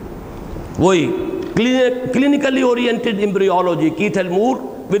ایڈیشن، وہی clinically oriented embryology, Keith L Moore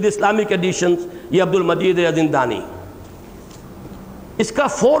with Islamic additions, یہ عبد المجید ازندانی۔ اس کا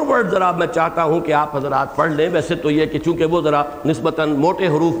فارورڈ ذرا میں چاہتا ہوں کہ آپ حضرات پڑھ لیں، ویسے تو یہ کہ چونکہ وہ ذرا نسبتاً موٹے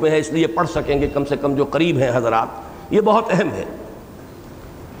حروف میں ہے اس لیے پڑھ سکیں گے کم سے کم جو قریب ہیں حضرات، یہ بہت اہم ہے۔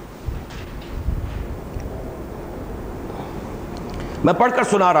 میں پڑھ کر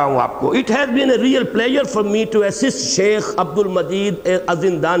سنا رہا ہوں آپ کو۔ It has been a real pleasure for me to assist Sheikh Abdul Majid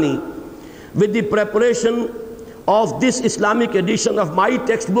Azindani with the preparation of this Islamic edition of my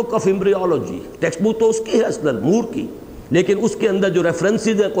textbook of embryology۔ Textbook تو اس کی ہے اصلاً مور کی، لیکن اس کے اندر جو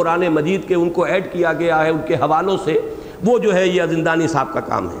ریفرنسز ہیں قرآن مجید کے ان کو ایڈ کیا گیا ہے ان کے حوالوں سے، وہ جو ہے یہ ازندانی صاحب کا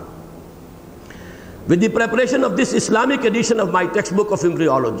کام ہے۔ With the preparation of this Islamic edition of my textbook of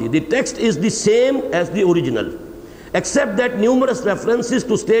embryology, the text is the same as the original, except that numerous references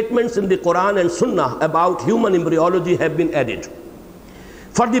to statements in the Quran and Sunnah about human embryology have been added.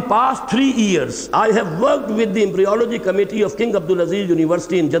 For the past 3 years, I have worked with the Embryology Committee of King Abdulaziz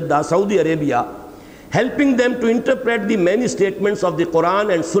University in Jeddah, Saudi Arabia, helping them to interpret the many statements of the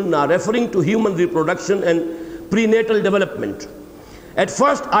Quran and Sunnah referring to human reproduction and prenatal development. At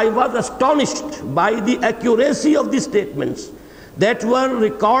first, I was astonished by the accuracy of the statements that were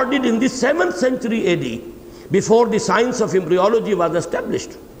recorded in the 7th century AD, before the science of embryology was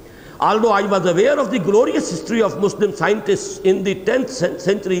established. Although I was aware of the glorious history of Muslim scientists in the 10th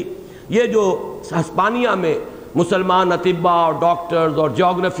century، یہ جو ہسپانیہ میں مسلمان اطباء اور doctors اور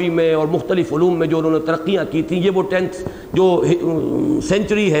geography میں اور مختلف علوم میں جو انہوں نے ترقیاں کی تھیں، یہ وہ 10th جو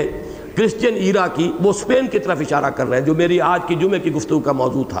سینچری ہے کرسچین ایرا کی، وہ اسپین کی طرف اشارہ کر رہے ہیں جو میری آج کی جمعے کی گفتگو کا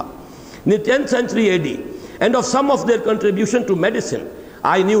موضوع تھا۔ in the 10th century AD and of some of their contribution to medicine,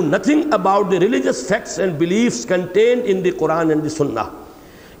 I knew nothing about the religious facts and beliefs contained in the Quran and the Sunnah.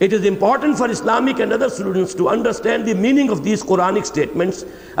 It is important for Islamic and other students to understand the meaning of these Quranic statements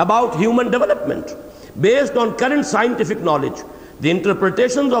about human development. Based on current scientific knowledge, the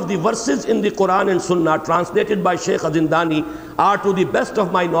interpretations of the verses in the Quran and Sunnah translated by Sheikh Azindani are to the best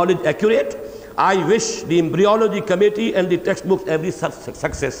of my knowledge accurate. I wish the embryology committee and the textbooks every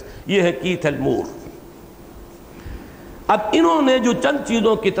success. یہ ہے Keith المور. اب انہوں نے جو چند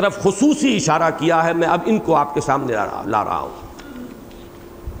چیزوں کی طرف خصوصی اشارہ کیا ہے، میں اب ان کو آپ کے سامنے لا رہا ہوں.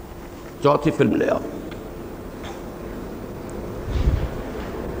 چوتھی فلم لے آؤ.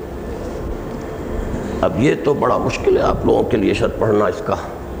 اب یہ تو بڑا مشکل ہے آپ لوگوں کے لیے شاید پڑھنا اس کا.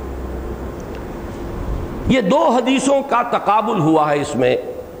 یہ دو حدیثوں کا تقابل ہوا ہے اس میں.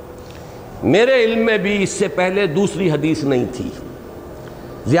 میرے علم میں بھی اس سے پہلے دوسری حدیث نہیں تھی.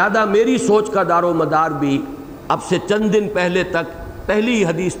 زیادہ میری سوچ کا دار و مدار بھی اب سے چند دن پہلے تک پہلی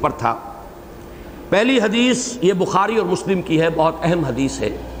حدیث پر تھا. پہلی حدیث یہ بخاری اور مسلم کی ہے، بہت اہم حدیث ہے.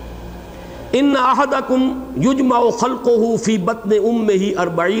 ان احدکم یجمع خلقہ فی بطن امہ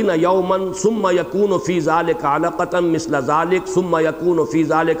 40 یوما ثم یکون فی ذلک علقۃ مثل ذلک ثم یکون فی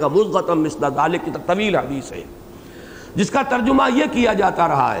ذلک مضغۃ مثل ذلک. طویل حدیث ہے جس کا ترجمہ یہ کیا جاتا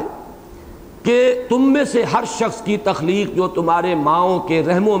رہا ہے کہ تم میں سے ہر شخص کی تخلیق جو تمہارے ماؤں کے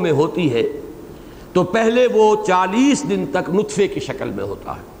رحموں میں ہوتی ہے تو پہلے وہ 40 دن تک نطفے کی شکل میں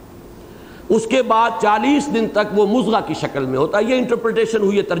ہوتا ہے، اس کے بعد 40 دن تک وہ مضغہ کی شکل میں ہوتا ہے. یہ انٹرپریٹیشن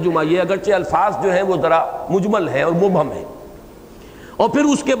ہوئی ہے، ترجمہ یہ، اگرچہ الفاظ جو ہیں وہ ذرا مجمل ہیں اور مبہم ہیں. اور پھر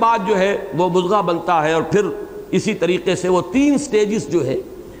اس کے بعد جو ہے وہ مضغہ بنتا ہے، اور پھر اسی طریقے سے وہ 3 سٹیجز جو ہے،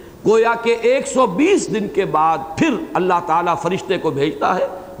 گویا کہ 120 دن کے بعد پھر اللہ تعالیٰ فرشتے کو بھیجتا ہے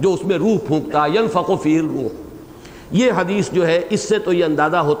جو اس میں روح پھونکتا ہے. ینفخ فیہ الروح. یہ حدیث جو ہے اس سے تو یہ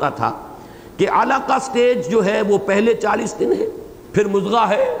اندازہ ہوتا تھا کہ علقہ سٹیج جو ہے وہ پہلے 40 دن ہے، پھر مضغہ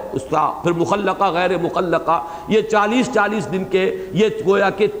ہے اس کا، پھر مخلقہ غیر مخلقہ. یہ 40 دن کے یہ گویا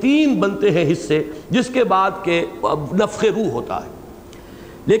کہ 3 بنتے ہیں حصے، جس کے بعد کہ نفخ روح ہوتا ہے.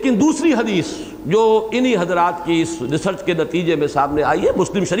 لیکن دوسری حدیث جو انہی حضرات کی اس ریسرچ کے نتیجے میں سامنے آئی ہے،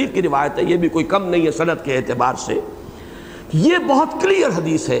 مسلم شریف کی روایت ہے، یہ بھی کوئی کم نہیں ہے سند کے اعتبار سے. یہ بہت کلیئر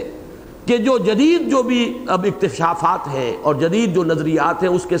حدیث ہے کہ جو جدید جو بھی اب اکتشافات ہیں اور جدید جو نظریات ہیں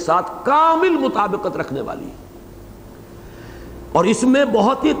اس کے ساتھ کامل مطابقت رکھنے والی ہے. اور اس میں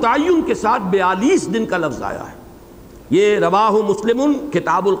بہت ہی تعین کے ساتھ 42 دن کا لفظ آیا ہے. یہ رواہ مسلم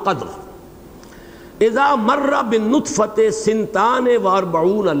کتاب القدر. اذا مر بالنطفۃ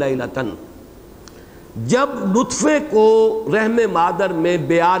 42 لیلۃ. جب نطفے کو رحم مادر میں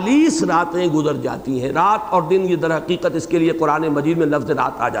 42 راتیں گزر جاتی ہیں. رات اور دن یہ در حقیقت اس کے لیے قرآن مجید میں لفظ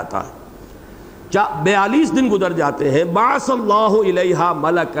رات آ جاتا ہے. 42 دن گزر جاتے ہیں. بعث اللہ الیہا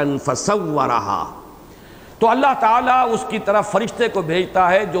ملکا فصورہا. تو اللہ تعالیٰ اس کی طرف فرشتے کو بھیجتا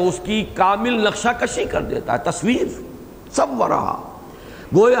ہے جو اس کی کامل نقشہ کشی کر دیتا ہے. تصویر صورہا،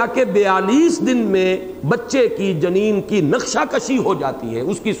 گویا کہ 42 دن میں بچے کی جنین کی نقشہ کشی ہو جاتی ہے،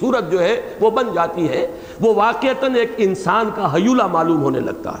 اس کی صورت جو ہے وہ بن جاتی ہے. وہ واقعتاً ایک انسان کا ہیولہ معلوم ہونے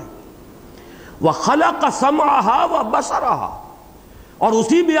لگتا ہے. وَخَلَقَ سَمْعَهَا وَبَصَرَهَا. اور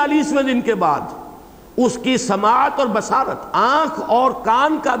اسی 42ویں دن کے بعد اس کی سماعت اور بصارت، آنکھ اور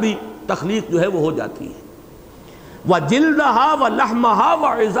کان کا بھی تخلیق جو ہے وہ ہو جاتی ہے. وَجِلْدَهَا وَلَحْمَهَا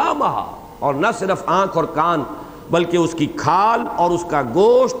وَعِظَامَهَا. اور نہ صرف آنکھ اور کان بلکہ اس کی کھال اور اس کا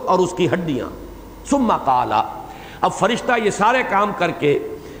گوشت اور اس کی ہڈیاں. ثم قال. اب فرشتہ یہ سارے کام کر کے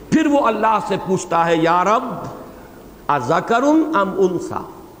پھر وہ اللہ سے پوچھتا ہے، یا رب اذکر ام انثی.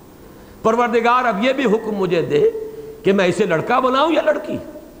 پروردگار اب یہ بھی حکم مجھے دے کہ میں اسے لڑکا بناؤں یا لڑکی.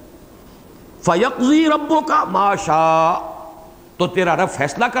 فیقضی ربک ما شاء. تو تیرا رب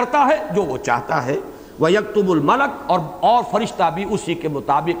فیصلہ کرتا ہے جو وہ چاہتا ہے. وَيَكْتُبُ الْمَلَكُ. اور فرشتہ بھی اسی کے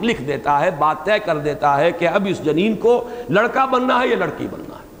مطابق لکھ دیتا ہے، بات طے کر دیتا ہے کہ اب اس جنین کو لڑکا بننا ہے یا لڑکی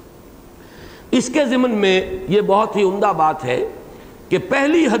بننا ہے. اس کے ضمن میں یہ بہت ہی عمدہ بات ہے کہ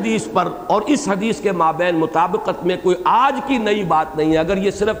پہلی حدیث پر اور اس حدیث کے مابین مطابقت میں کوئی آج کی نئی بات نہیں ہے. اگر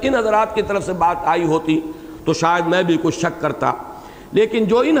یہ صرف ان حضرات کی طرف سے بات آئی ہوتی تو شاید میں بھی کچھ شک کرتا، لیکن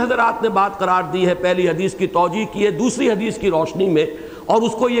جو ان حضرات نے بات قرار دی ہے، پہلی حدیث کی توجیہ کی ہے دوسری حدیث کی روشنی میں، اور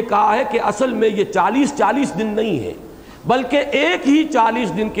اس کو یہ کہا ہے کہ اصل میں یہ 40 دن نہیں ہے بلکہ ایک ہی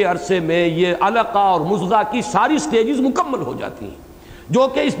 40 دن کے عرصے میں یہ علقہ اور مضغہ کی ساری سٹیجز مکمل ہو جاتی ہیں، جو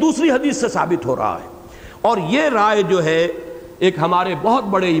کہ اس دوسری حدیث سے ثابت ہو رہا ہے. اور یہ رائے جو ہے ایک ہمارے بہت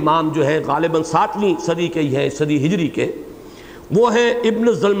بڑے امام جو ہے غالباً 7ویں صدی کے ہی ہیں، صدی ہجری کے، وہ ہیں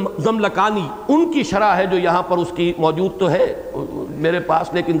ابن زملکانی، ان کی شرح ہے جو یہاں پر اس کی موجود تو ہے میرے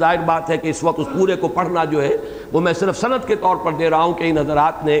پاس، لیکن ظاہر بات ہے کہ اس وقت اس پورے کو پڑھنا جو ہے وہ میں صرف سند کے طور پر دے رہا ہوں کہ ان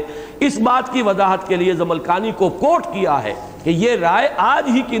حضرات نے اس بات کی وضاحت کے لیے زملکانی کو کوٹ کیا ہے کہ یہ رائے آج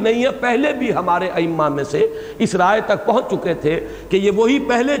ہی کی نہیں ہے، پہلے بھی ہمارے ائمہ میں سے اس رائے تک پہنچ چکے تھے کہ یہ وہی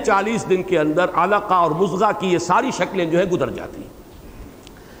پہلے 40 دن کے اندر علقہ اور مضغہ کی یہ ساری شکلیں جو ہے گزر جاتی ہیں۔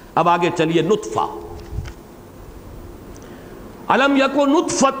 اب آگے چلیے، نطفہ، الم یکن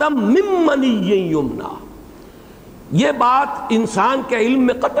نطفۃ من منی یمنی، یہ بات انسان کے علم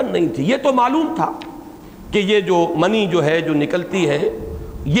میں قطعاً نہیں تھی، یہ تو معلوم تھا کہ یہ جو منی جو ہے جو نکلتی ہے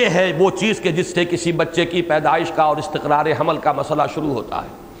یہ ہے وہ چیز کہ جس سے کسی بچے کی پیدائش کا اور استقرار حمل کا مسئلہ شروع ہوتا ہے،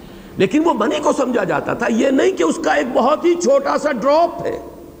 لیکن وہ منی کو سمجھا جاتا تھا، یہ نہیں کہ اس کا ایک بہت ہی چھوٹا سا ڈراپ ہے۔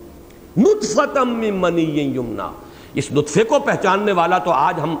 نطفۃ من منی یمنی، اس نطفے کو پہچاننے والا تو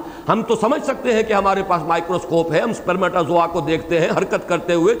آج ہم تو سمجھ سکتے ہیں کہ ہمارے پاس مائکروسکوپ ہے، ہم سپرمیٹازوا کو دیکھتے ہیں حرکت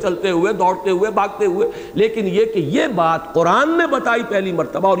کرتے ہوئے، چلتے ہوئے، دوڑتے ہوئے، بھاگتے ہوئے، لیکن یہ کہ یہ بات قرآن نے بتائی پہلی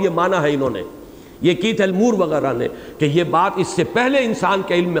مرتبہ، اور یہ مانا ہے انہوں نے، یہ کی تیمور وغیرہ نے، کہ یہ بات اس سے پہلے انسان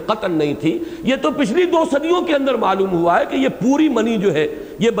کے علم میں قطعاً نہیں تھی، یہ تو پچھلی 2 صدیوں کے اندر معلوم ہوا ہے کہ یہ پوری منی جو ہے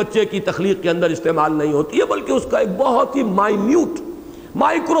یہ بچے کی تخلیق کے اندر استعمال نہیں ہوتی ہے، بلکہ اس کا ایک بہت ہی مائنیوٹ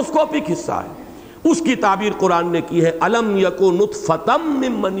مائکروسکوپک حصہ ہے۔ اس کی تعبیر قرآن نے کی ہے الم یکن نطفۃ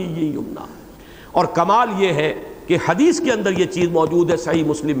من منی یمنی، اور کمال یہ ہے کہ حدیث کے اندر یہ چیز موجود ہے صحیح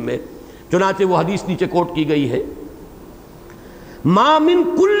مسلم میں، چنانچہ وہ حدیث نیچے کوٹ کی گئی ہے، ما من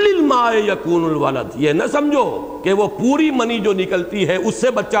کل الماء یکون الولد، یہ نہ سمجھو کہ وہ پوری منی جو نکلتی ہے اس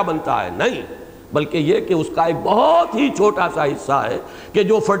سے بچہ بنتا ہے، نہیں، بلکہ یہ کہ اس کا ایک بہت ہی چھوٹا سا حصہ ہے کہ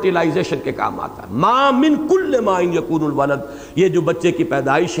جو فرٹیلائزیشن کے کام آتا ہے۔ ما من کل ماء یکون الولد، یہ جو بچے کی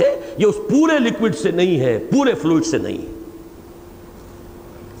پیدائش ہے یہ اس پورے لکوڈ سے نہیں ہے، پورے فلوئڈ سے نہیں ہے۔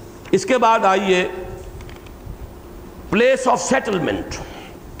 اس کے بعد آئیے پلیس آف سیٹلمنٹ،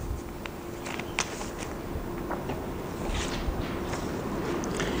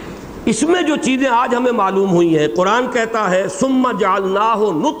 اس میں جو چیزیں آج ہمیں معلوم ہوئی ہیں، قرآن کہتا ہے ثم جعلناہ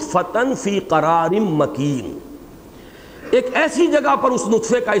نطفۃ فی قرار مکین، ایک ایسی جگہ پر اس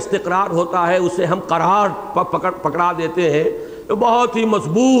نطفے کا استقرار ہوتا ہے، اسے ہم قرار پکڑا دیتے ہیں، تو بہت ہی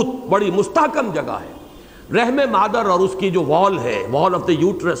مضبوط بڑی مستحکم جگہ ہے۔ رحم مادر اور اس کی جو وال ہے، وال آف دا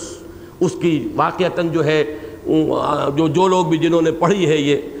یوٹرس، اس کی واقعتاً جو ہے جو لوگ بھی جنہوں نے پڑھی ہے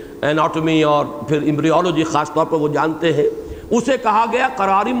یہ ایناٹومی اور پھر ایمبریولوجی خاص طور پر وہ جانتے ہیں، اسے کہا گیا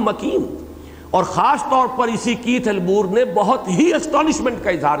قرار مکین، اور خاص طور پر اسی کیتھ ایلمور نے بہت ہی اسٹانشمنٹ کا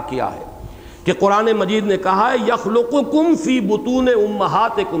اظہار کیا ہے کہ قرآن مجید نے کہا ہے یخلقکم فی بطون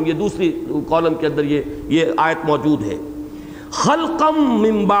امہاتکم، یہ دوسری کالم کے اندر یہ آیت موجود ہے، خلقا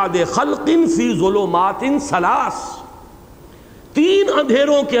من بعد خلق فی ظلمات ثلاث، 3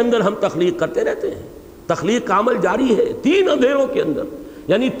 اندھیروں کے اندر ہم تخلیق کرتے رہتے ہیں، تخلیق کا عمل جاری ہے 3 اندھیروں کے اندر،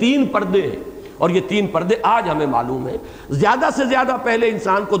 یعنی 3 پردے ہیں، اور یہ 3 پردے آج ہمیں معلوم ہیں۔ زیادہ سے زیادہ پہلے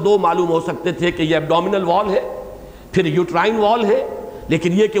انسان کو 2 معلوم ہو سکتے تھے کہ یہ ایبڈومینل وال ہے، پھر یوٹرائن وال ہے،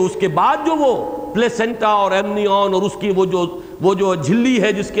 لیکن یہ کہ اس کے بعد جو وہ پلیسنٹا اور ایمنیون اور اس کی وہ جو جھلی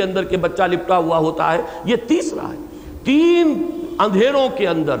ہے جس کے اندر کہ بچہ لپٹا ہوا ہوتا ہے، یہ تیسرا ہے۔ 3 اندھیروں کے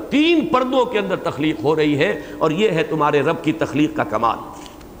اندر، 3 پردوں کے اندر تخلیق ہو رہی ہے، اور یہ ہے تمہارے رب کی تخلیق کا کمال۔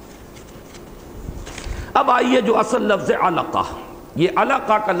 اب آئیے جو اصل لفظ علقہ، یہ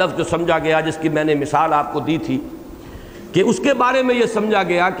علقہ کا لفظ جو سمجھا گیا، جس کی میں نے مثال آپ کو دی تھی کہ اس کے بارے میں یہ سمجھا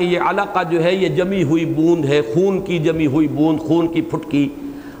گیا کہ یہ علقہ جو ہے یہ جمی ہوئی بوند ہے، خون کی جمی ہوئی بوند، خون کی پھٹکی،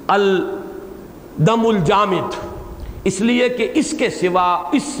 الدم الجامد، اس لیے کہ اس کے سوا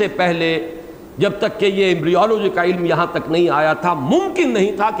اس سے پہلے جب تک کہ یہ ایمبریولوجی کا علم یہاں تک نہیں آیا تھا، ممکن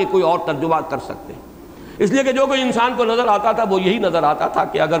نہیں تھا کہ کوئی اور ترجمہ کر سکتے، اس لیے کہ جو کوئی انسان کو نظر آتا تھا وہ یہی نظر آتا تھا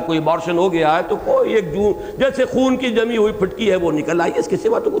کہ اگر کوئی ابارشن ہو گیا ہے تو کوئی ایک جیسے خون کی جمی ہوئی پھٹکی ہے وہ نکل آئی، اس کے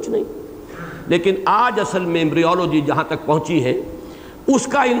سوا تو کچھ نہیں۔ لیکن آج اصل میں ایمبریولوجی جہاں تک پہنچی ہے اس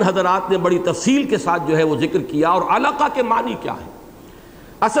کا ان حضرات نے بڑی تفصیل کے ساتھ جو ہے وہ ذکر کیا، اور علقہ کے معنی کیا ہے۔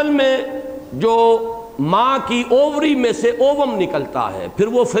 اصل میں جو ماں کی اووری میں سے اووم نکلتا ہے، پھر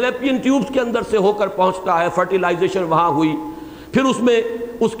وہ فلیپین ٹیوبز کے اندر سے ہو کر پہنچتا ہے، فرٹیلائزیشن وہاں ہوئی، پھر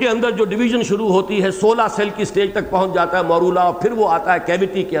اس کے اندر جو ڈویژن شروع ہوتی ہے 16 سیل کی سٹیج تک پہنچ جاتا ہے مورولا، اور پھر وہ آتا ہے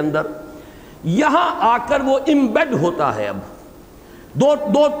کیویٹی کے اندر، یہاں آ کر وہ امبیڈ ہوتا ہے۔ اب دو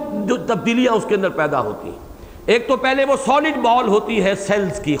جو تبدیلیاں اس کے اندر پیدا ہوتی ہیں، ایک تو پہلے وہ سالڈ بال ہوتی ہے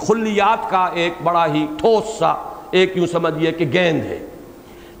سیلز کی، خلیات کا ایک بڑا ہی ٹھوس سا ایک یوں سمجھیے کہ گیند ہے،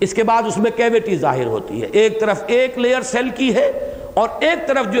 اس کے بعد اس میں کیویٹی ظاہر ہوتی ہے، ایک طرف ایک لیئر سیل کی ہے اور ایک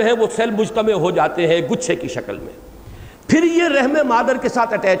طرف جو ہے وہ سیل مجتمع ہو جاتے ہیں گچھے کی شکل میں، پھر یہ رحم مادر کے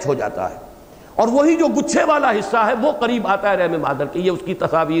ساتھ اٹیچ ہو جاتا ہے، اور وہی جو گچھے والا حصہ ہے وہ قریب آتا ہے رحم مادر کے، یہ اس کی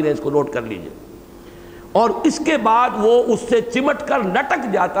تصاویر ہیں، اس کو نوٹ کر لیجئے۔ اور اس کے بعد وہ اس سے چمٹ کر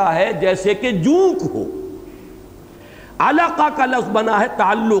لٹک جاتا ہے جیسے کہ جونک ہو۔ علقہ کا لفظ بنا ہے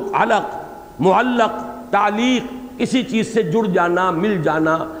تعلق، علق معلق، تعلیق، کسی چیز سے جڑ جانا، مل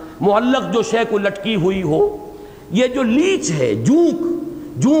جانا، معلق جو شے کو لٹکی ہوئی ہو۔ یہ جو لیچ ہے،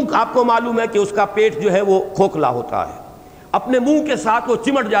 جونک آپ کو معلوم ہے کہ اس کا پیٹ جو ہے وہ کھوکھلا ہوتا ہے، اپنے منہ کے ساتھ وہ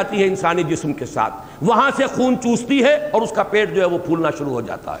چمٹ جاتی ہے انسانی جسم کے ساتھ، وہاں سے خون چوستی ہے اور اس کا پیٹ جو ہے وہ پھولنا شروع ہو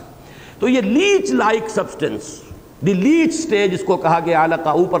جاتا ہے۔ تو یہ leech like substance, the leech stage اس کو کہا گیا۔ علقہ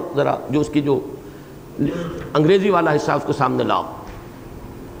اوپر ذرا جو اس کی جو انگریزی والا حصہ اس کو سامنے لاؤ،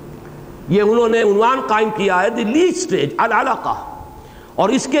 یہ انہوں نے عنوان قائم کیا ہے دی لیچ سٹیج العلقہ۔ اور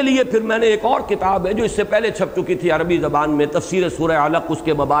اس کے لیے پھر میں نے ایک اور کتاب ہے جو اس سے پہلے چھپ چکی تھی عربی زبان میں، تفسیر سورہ علق، اس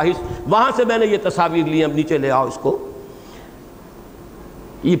کے مباحث، وہاں سے میں نے یہ تصاویر لی ہیں، اب نیچے لے آؤ اس کو۔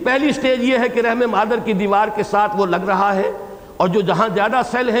 یہ پہلی سٹیج یہ ہے کہ رحم مادر کی دیوار کے ساتھ وہ لگ رہا ہے، اور جو جہاں زیادہ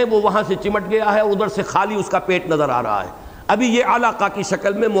سیل ہے وہ وہاں سے چمٹ گیا ہے، ادھر سے خالی اس کا پیٹ نظر آ رہا ہے۔ ابھی یہ علقہ کی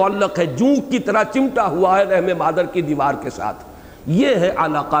شکل میں معلق ہے، جونک کی طرح چمٹا ہوا ہے رحم مادر کی دیوار کے ساتھ۔ یہ ہے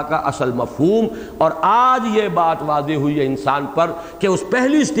علقہ کا اصل مفہوم، اور آج یہ بات واضح ہوئی ہے انسان پر کہ اس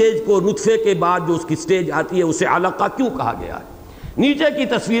پہلی سٹیج کو، نطفے کے بعد جو اس کی سٹیج آتی ہے، اسے علقہ کیوں کہا گیا ہے۔ نیچے کی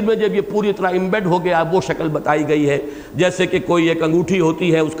تصویر میں جب یہ پوری طرح امبیڈ ہو گیا، وہ شکل بتائی گئی ہے جیسے کہ کوئی ایک انگوٹھی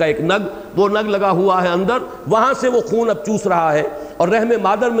ہوتی ہے، اس کا ایک نگ، وہ نگ لگا ہوا ہے اندر، وہاں سے وہ خون اب چوس رہا ہے، اور رحم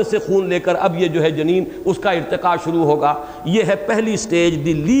مادر میں سے خون لے کر اب یہ جو ہے جنین اس کا ارتقاء شروع ہوگا۔ یہ ہے پہلی سٹیج،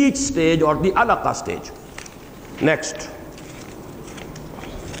 دی لیچ سٹیج اور دی علقہ سٹیج۔ نیکسٹ،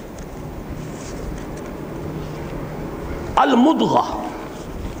 المدغہ۔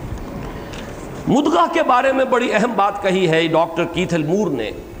 مدغہ کے بارے میں بڑی اہم بات کہی ہے ڈاکٹر کیتھل مور نے،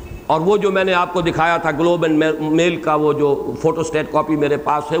 اور وہ جو میں نے آپ کو دکھایا تھا گلوب اینڈ میل کا وہ جو فوٹو سٹیٹ کاپی میرے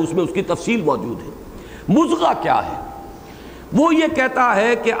پاس ہے، اس میں اس کی تفصیل موجود ہے۔ مدغہ کیا ہے؟ وہ یہ کہتا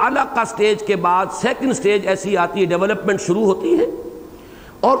ہے کہ علقہ سٹیج کے بعد سیکنڈ سٹیج ایسی آتی ہے، ڈیولپمنٹ شروع ہوتی ہے،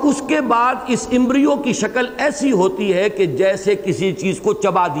 اور اس کے بعد اس امبریو کی شکل ایسی ہوتی ہے کہ جیسے کسی چیز کو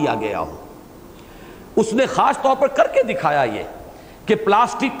چبا دیا گیا ہو۔ اس نے خاص طور پر کر کے دکھایا یہ کہ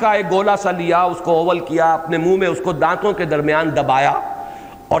پلاسٹک کا ایک گولا سا لیا، اس کو اوول کیا، اپنے منہ میں اس کو دانتوں کے درمیان دبایا،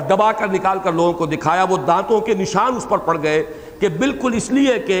 اور دبا کر نکال کر لوگوں کو دکھایا۔ وہ دانتوں کے نشان اس پر پڑ گئے کہ بالکل اس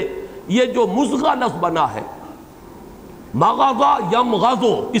لیے کہ یہ جو مزغہ لفظ بنا ہے، مغض یمغض،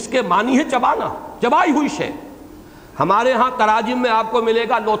 اس کے معنی ہے چبانا، چبائی ہوئی شے۔ ہمارے ہاں تراجم میں آپ کو ملے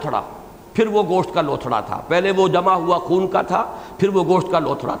گا لوتھڑا، پھر وہ گوشت کا لوتھڑا تھا، پہلے وہ جمع ہوا خون کا تھا، پھر وہ گوشت کا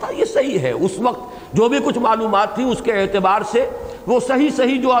لوتھڑا تھا۔ یہ صحیح ہے، اس وقت جو بھی کچھ معلومات تھی اس کے اعتبار سے وہ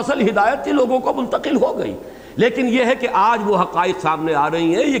صحیح جو اصل ہدایت تھی لوگوں کو منتقل ہو گئی، لیکن یہ ہے کہ آج وہ حقائق سامنے آ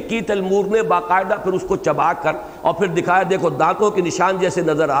رہی ہیں۔ یہ کیتھل مور نے باقاعدہ پھر اس کو چبا کر اور پھر دکھایا، دیکھو دانتوں کے نشان جیسے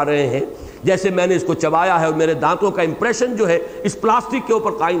نظر آ رہے ہیں، جیسے میں نے اس کو چبایا ہے اور میرے دانتوں کا امپریشن جو ہے اس پلاسٹک کے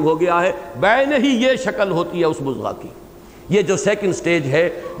اوپر قائم ہو گیا ہے، بین ہی یہ شکل ہوتی ہے اس مزغہ کی۔ یہ جو سیکنڈ سٹیج ہے،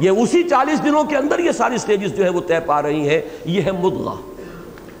 یہ اسی 40 دنوں کے اندر یہ ساری سٹیجز جو ہے وہ طے پا رہی ہیں۔ یہ ہے مدغہ۔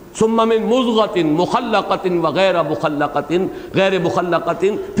 ثم من مضغۃ مخلقۃ وغیر مخلقۃ، غیر مخلقۃ،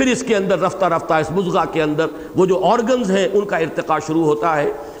 پھر اس کے اندر رفتہ رفتہ اس مضغہ کے اندر وہ جو آرگنز ہیں ان کا ارتقاء شروع ہوتا ہے۔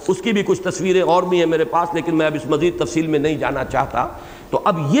 اس کی بھی کچھ تصویریں اور بھی ہیں میرے پاس، لیکن میں اب اس مزید تفصیل میں نہیں جانا چاہتا۔ تو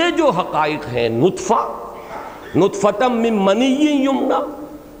اب یہ جو حقائق ہیں، نطفۃ من منی یمنی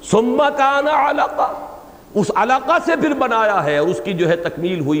ثم کان علقہ، اس علقہ سے پھر بنایا ہے، اس کی جو ہے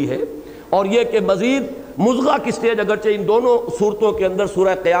تکمیل ہوئی ہے۔ اور یہ کہ مزید مضغہ کی سٹیج اگرچہ ان دونوں صورتوں کے اندر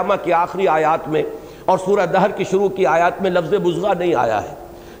سورہ قیامہ کی آخری آیات میں اور سورہ دہر کی شروع کی آیات میں لفظ مضغہ نہیں آیا ہے،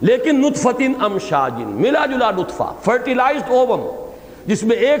 لیکن نطفۃ امشاج، ملا جلا نطفہ، فرٹیلائزڈ اووم، جس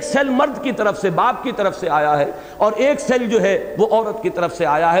میں ایک سیل مرد کی طرف سے، باپ کی طرف سے آیا ہے، اور ایک سیل جو ہے وہ عورت کی طرف سے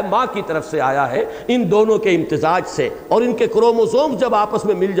آیا ہے، ماں کی طرف سے آیا ہے۔ ان دونوں کے امتزاج سے اور ان کے کروموسومز جب آپس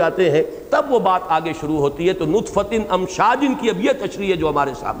میں مل جاتے ہیں تب وہ بات آگے شروع ہوتی ہے۔ تو نطفۃ امشاج کی اب یہ تشریح ہے جو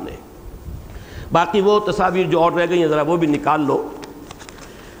ہمارے سامنے ہے۔ باقی وہ تصاویر جو اور رہ گئی ہیں ذرا وہ بھی نکال لو۔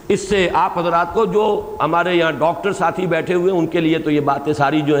 اس سے آپ حضرات کو، جو ہمارے یہاں ڈاکٹر ساتھی بیٹھے ہوئے ہیں، ان کے لیے تو یہ باتیں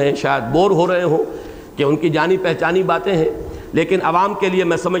ساری جو ہیں شاید بور ہو رہے ہوں کہ ان کی جانی پہچانی باتیں ہیں، لیکن عوام کے لیے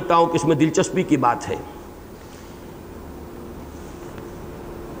میں سمجھتا ہوں کہ اس میں دلچسپی کی بات ہے۔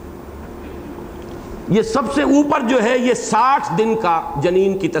 یہ سب سے اوپر جو ہے یہ 60 دن کا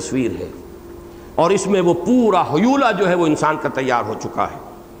جنین کی تصویر ہے، اور اس میں وہ پورا حیولہ جو ہے وہ انسان کا تیار ہو چکا ہے۔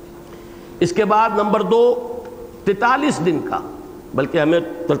 اس کے بعد نمبر 2 43 دن کا، بلکہ ہمیں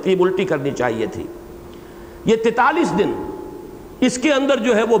ترتیب الٹی کرنی چاہیے تھی۔ یہ 43 دن، اس کے اندر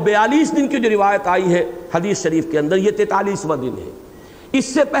جو ہے وہ 42 دن کی جو روایت آئی ہے حدیث شریف کے اندر، یہ 43واں دن ہے۔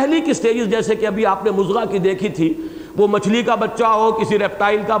 اس سے پہلی کی سٹیجز جیسے کہ ابھی آپ نے مضغہ کی دیکھی تھی، وہ مچھلی کا بچہ ہو، کسی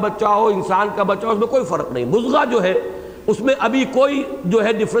ریپٹائل کا بچہ ہو، انسان کا بچہ ہو، اس میں کوئی فرق نہیں۔ مضغہ جو ہے اس میں ابھی کوئی جو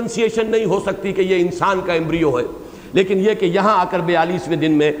ہے ڈفرینسیشن نہیں ہو سکتی کہ یہ انسان کا ایمبریو ہے، لیکن یہ کہ یہاں آ کر 42ویں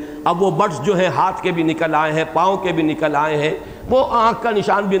دن میں اب وہ بڈز جو ہیں ہاتھ کے بھی نکل آئے ہیں، پاؤں کے بھی نکل آئے ہیں، وہ آنکھ کا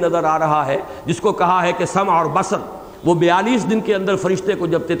نشان بھی نظر آ رہا ہے، جس کو کہا ہے کہ سمع اور بصر، وہ 42 دن کے اندر فرشتے کو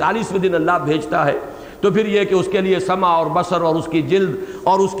جب 43ویں دن اللہ بھیجتا ہے تو پھر یہ کہ اس کے لیے سمع اور بصر اور اس کی جلد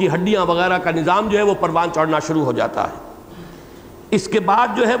اور اس کی ہڈیاں وغیرہ کا نظام جو ہے وہ پروان چڑھنا شروع ہو جاتا ہے۔ اس کے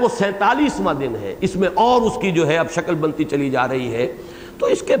بعد جو ہے وہ 47واں دن ہے، اس میں اور اس کی جو ہے اب شکل بنتی چلی جا رہی ہے، تو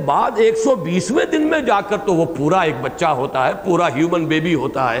اس کے بعد 120ویں دن میں جا کر تو وہ پورا ایک بچہ ہوتا ہے، پورا ہیومن بیبی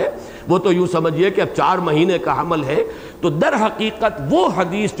ہوتا ہے، وہ تو یوں سمجھیے کہ اب 4 مہینے کا حمل ہے۔ تو در حقیقت وہ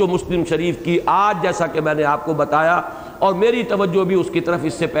حدیث جو مسلم شریف کی آج جیسا کہ میں نے آپ کو بتایا، اور میری توجہ بھی اس کی طرف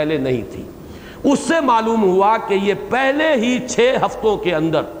اس سے پہلے نہیں تھی، اس سے معلوم ہوا کہ یہ پہلے ہی 6 ہفتوں کے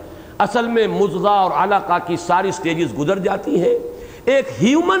اندر اصل میں مضغہ اور علقہ کی ساری سٹیجز گزر جاتی ہیں، ایک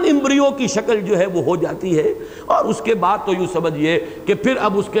ہیومن امبریو کی شکل جو ہے وہ ہو جاتی ہے، اور اس کے بعد تو یوں سمجھیے کہ پھر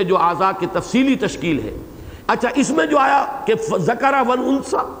اب اس کے جو اعضاء کی تفصیلی تشکیل ہے۔ اچھا، اس میں جو آیا کہ ذکر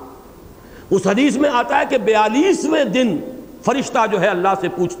والانثى، اس حدیث میں آتا ہے کہ 42ویں دن فرشتہ جو ہے اللہ سے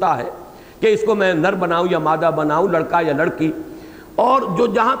پوچھتا ہے کہ اس کو میں نر بناؤں یا مادہ بناؤں، لڑکا یا لڑکی، اور جو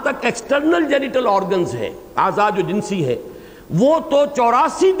جہاں تک ایکسٹرنل جینیٹل آرگنز ہیں، اعضاء جو جنسی ہیں، وہ تو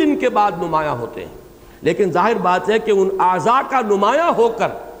 84 دن کے بعد نمایاں ہوتے ہیں، لیکن ظاہر بات ہے کہ ان اعضاء کا نمایاں ہو کر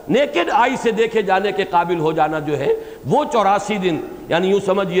نیکڈ آئی سے دیکھے جانے کے قابل ہو جانا جو ہے وہ 84 دن، یعنی یوں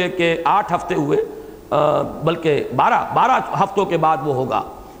سمجھیے کہ 8 ہفتے ہوئے، بلکہ 12 ہفتوں کے بعد وہ ہوگا،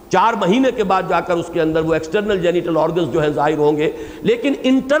 4 مہینے کے بعد جا کر اس کے اندر وہ ایکسٹرنل جینیٹل آرگنز جو ہیں ظاہر ہوں گے، لیکن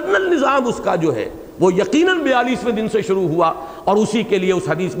انٹرنل نظام اس کا جو ہے وہ یقیناً 42ویں دن سے شروع ہوا، اور اسی کے لیے اس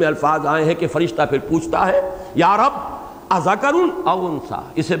حدیث میں الفاظ آئے ہیں کہ فرشتہ پھر پوچھتا ہے یا رب اذکر او انثی،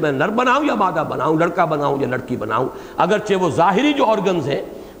 اسے میں نر بناؤں یا مادہ بناؤں، لڑکا بناؤں یا لڑکی بناؤں، اگرچہ وہ ظاہری جو آرگنز ہیں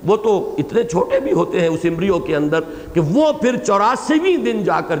وہ تو اتنے چھوٹے بھی ہوتے ہیں اس امبریو کے اندر کہ وہ پھر 84ویں دن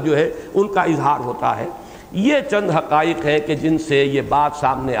جا کر جو ہے ان کا اظہار ہوتا ہے۔ یہ چند حقائق ہیں کہ جن سے یہ بات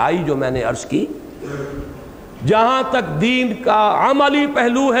سامنے آئی جو میں نے عرض کی۔ جہاں تک دین کا عملی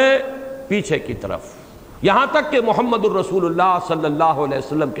پہلو ہے پیچھے کی طرف، یہاں تک کہ محمد الرسول اللہ صلی اللہ علیہ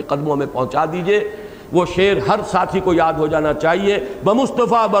وسلم کے قدموں میں پہنچا دیجئے۔ وہ شعر ہر ساتھی کو یاد ہو جانا چاہیے،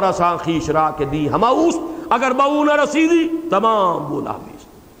 بمصطفیٰ برساں خویش را کے دی ہماؤس، اگر بہو نہ رسیدی تمام بولا بیس۔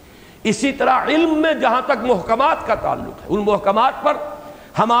 اسی طرح علم میں جہاں تک محکمات کا تعلق ہے، ان محکمات پر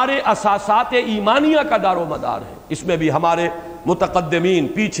ہمارے اساسات ایمانیہ کا دار و مدار ہے، اس میں بھی ہمارے متقدمین،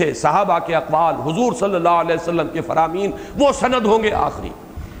 پیچھے صحابہ کے اقوال، حضور صلی اللہ علیہ وسلم کے فرامین وہ سند ہوں گے آخری۔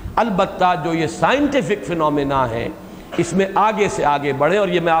 البتہ جو یہ سائنٹیفک فنومینا ہے اس میں آگے سے آگے بڑھے، اور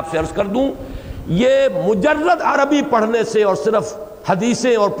یہ میں آپ سے عرض کر دوں، یہ مجرد عربی پڑھنے سے اور صرف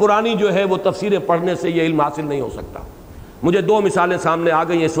حدیثیں اور پرانی جو ہے وہ تفسیریں پڑھنے سے یہ علم حاصل نہیں ہو سکتا۔ مجھے 2 مثالیں سامنے آ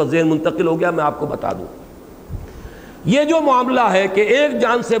گئی ہیں، اس وقت ذہن منتقل ہو گیا، میں آپ کو بتا دوں۔ یہ جو معاملہ ہے کہ ایک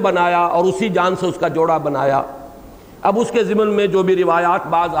جان سے بنایا اور اسی جان سے اس کا جوڑا بنایا، اب اس کے ضمن میں جو بھی روایات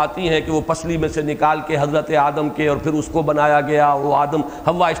بعض آتی ہیں کہ وہ پسلی میں سے نکال کے حضرت آدم کے اور پھر اس کو بنایا گیا، اور وہ آدم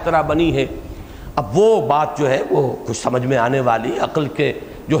حوا اس طرح بنی ہے، اب وہ بات جو ہے وہ کچھ سمجھ میں آنے والی عقل کے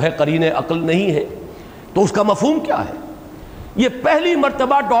جو ہے قرین عقل نہیں ہے، تو اس کا مفہوم کیا ہے؟ یہ پہلی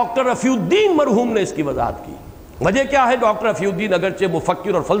مرتبہ ڈاکٹر رفیع الدین مرحوم نے اس کی وضاحت کی۔ وجہ کیا ہے؟ ڈاکٹر رفیع الدین اگرچہ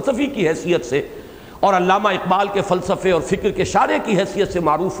مفکر اور فلسفی کی حیثیت سے اور علامہ اقبال کے فلسفے اور فکر کے شارح کی حیثیت سے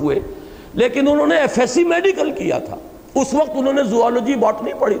معروف ہوئے، لیکن انہوں نے FSc میڈیکل کیا تھا، اس وقت انہوں نے زوالوجی،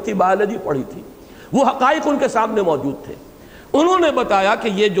 باٹنی پڑھی تھی، بایولوجی پڑھی تھی، وہ حقائق ان کے سامنے موجود تھے۔ انہوں نے بتایا کہ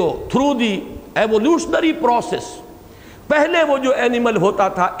یہ جو تھرو دی ایوولوشنری پروسیس، پہلے وہ جو اینیمل ہوتا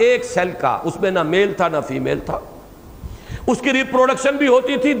تھا ایک سیل کا، اس میں نہ میل تھا نہ فیمیل تھا، اس کی ریپروڈکشن بھی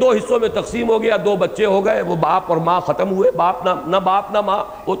ہوتی تھی، 2 حصوں میں تقسیم ہو گیا، 2 بچے ہو گئے، وہ باپ اور ماں ختم ہوئے، نہ باپ نہ ماں،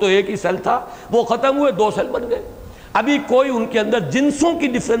 وہ تو ایک ہی سیل تھا، وہ ختم ہوئے، 2 سیل بن گئے۔ ابھی کوئی ان کے اندر جنسوں کی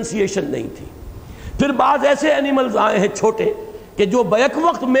ڈفرینسیشن نہیں تھی۔ پھر بعض ایسے اینیملز آئے ہیں چھوٹے کہ جو بیک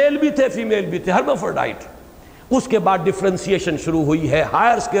وقت میل بھی تھے فیمیل بھی تھے، ہرمافروڈائٹ، اس کے بعد ڈفرینسیشن شروع ہوئی ہے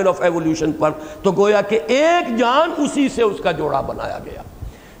ہائر اسکیل آف ایوولوشن پر، تو گویا کہ ایک جان اسی سے اس کا جوڑا بنایا گیا۔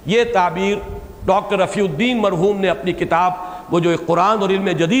 یہ تعبیر ڈاکٹر رفیع الدین مرحوم نے اپنی کتاب، وہ جو قرآن اور علم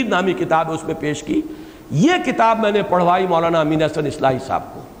جدید نامی کتاب ہے، اس میں پیش کی۔ یہ کتاب میں نے پڑھوائی مولانا امین احسن اصلاحی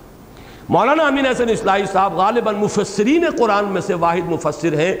صاحب کو۔ مولانا امین احسن اصلاحی صاحب غالباً مفسرین قرآن میں سے واحد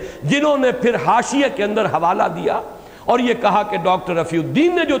مفسر ہیں جنہوں نے پھر حاشیے کے اندر حوالہ دیا اور یہ کہا کہ ڈاکٹر رفیع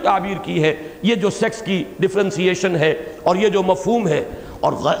الدین نے جو تعبیر کی ہے، یہ جو سیکس کی ڈفرینسیشن ہے اور یہ جو مفہوم ہے،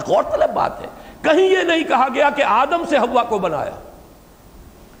 اور غور طلب بات ہے، کہیں یہ نہیں کہا گیا کہ آدم سے حوا کو بنایا،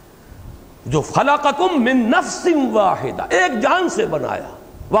 جو خلقکم من نفس واحدہ، ایک جان سے بنایا،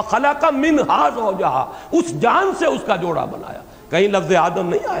 وخلق منہا زوجہا، اس جان سے اس کا جوڑا بنایا، کہیں لفظ آدم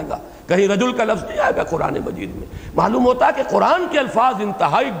نہیں آئے گا۔ کہیں رجل کا لفظ نہیں آئے گا قرآن مجید میں۔ معلوم ہوتا ہے کہ قرآن کے الفاظ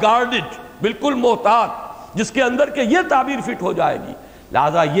انتہائی گارڈڈ، بالکل محتاط، جس کے اندر کہ یہ تعبیر فٹ ہو جائے گی۔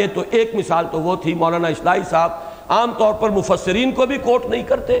 لہٰذا یہ تو ایک مثال تو وہ تھی۔ مولانا اصلاحی صاحب عام طور پر مفسرین کو بھی کوٹ نہیں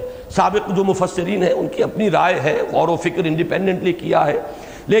کرتے، سابق جو مفسرین ہیں ان کی اپنی رائے ہے، غور و فکر انڈیپینڈنٹلی کیا ہے،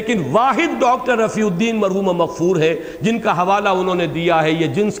 لیکن واحد ڈاکٹر رفیع الدین مرحوم مغفور ہے جن کا حوالہ انہوں نے دیا ہے یہ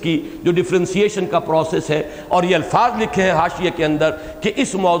جنس کی جو ڈفرینسیشن کا پروسیس ہے، اور یہ الفاظ لکھے ہیں حاشیے کے اندر کہ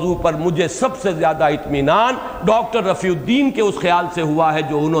اس موضوع پر مجھے سب سے زیادہ اطمینان ڈاکٹر رفیع الدین کے اس خیال سے ہوا ہے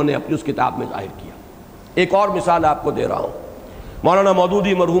جو انہوں نے اپنی اس کتاب میں ظاہر کیا۔ ایک اور مثال آپ کو دے رہا ہوں، مولانا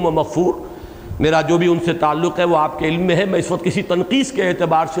مودودی مرحوم مغفور، میرا جو بھی ان سے تعلق ہے وہ آپ کے علم میں ہے، میں اس وقت کسی تنقیص کے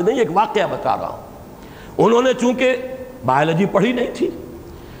اعتبار سے نہیں، ایک واقعہ بتا رہا ہوں۔ انہوں نے چونکہ بایولوجی پڑھی نہیں تھی،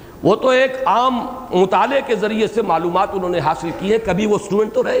 وہ تو ایک عام مطالعے کے ذریعے سے معلومات انہوں نے حاصل کی ہے، کبھی وہ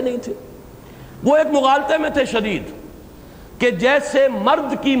اسٹوڈنٹ تو رہے نہیں تھے۔ وہ ایک مغالطے میں تھے شدید کہ جیسے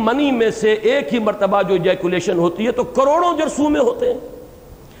مرد کی منی میں سے ایک ہی مرتبہ جو ایجیکولیشن ہوتی ہے تو کروڑوں جرثومے ہوتے ہیں۔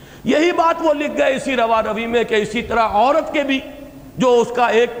 یہی بات وہ لکھ گئے اسی روا روی میں کہ اسی طرح عورت کے بھی جو اس کا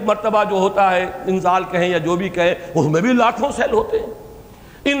ایک مرتبہ جو ہوتا ہے انزال کہیں یا جو بھی کہیں، اس میں بھی لاکھوں سیل ہوتے ہیں۔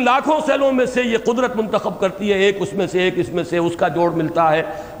 ان لاکھوں سیلوں میں سے یہ قدرت منتخب کرتی ہے، ایک اس میں سے ایک اس میں سے اس کا جوڑ ملتا ہے۔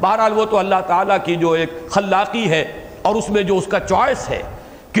 بہرحال وہ تو اللہ تعالیٰ کی جو ایک خلاقی ہے اور اس میں جو اس کا چوائس ہے،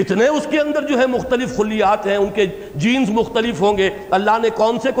 کتنے اس کے اندر جو ہے مختلف خلیات ہیں، ان کے جینز مختلف ہوں گے، اللہ نے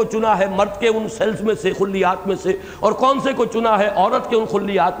کون سے کو چنا ہے مرد کے ان سیلز میں سے، خلیات میں سے، اور کون سے کو چنا ہے عورت کے ان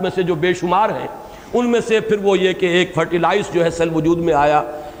خلیات میں سے جو بے شمار ہیں، ان میں سے پھر وہ یہ کہ ایک فرٹیلائز جو ہے سیل وجود میں آیا۔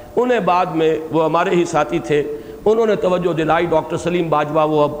 انہیں بعد میں وہ ہمارے ہی ساتھی تھے، انہوں نے توجہ دلائی، ڈاکٹر سلیم باجوہ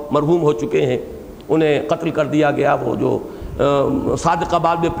وہ اب مرحوم ہو چکے ہیں، انہیں قتل کر دیا گیا، وہ جو صادق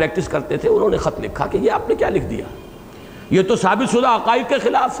آباد میں پریکٹس کرتے تھے، انہوں نے خط لکھا کہ یہ آپ نے کیا لکھ دیا، یہ تو ثابت شدہ عقائد کے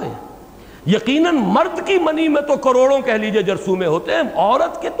خلاف ہے۔ یقیناً مرد کی منی میں تو کروڑوں کہہ لیجئے جرثومے ہوتے ہیں،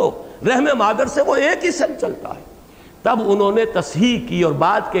 عورت کے تو رحم مادر سے وہ ایک ہی سیل چلتا ہے۔ تب انہوں نے تصحیح کی اور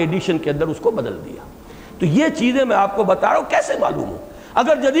بعد کے ایڈیشن کے اندر اس کو بدل دیا۔ تو یہ چیزیں میں آپ کو بتا رہا ہوں کیسے معلوم ہوں،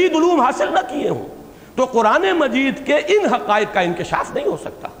 اگر جدید علوم حاصل نہ کیے ہوں تو قرآن مجید کے ان حقائق کا انکشاف نہیں ہو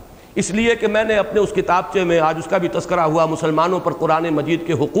سکتا۔ اس لیے کہ میں نے اپنے اس کتابچے میں، آج اس کا بھی تذکرہ ہوا، مسلمانوں پر قرآن مجید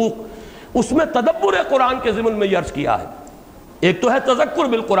کے حقوق، اس میں تدبر قرآن کے ضمن میں یہ عرض کیا ہے۔ ایک تو ہے تذکر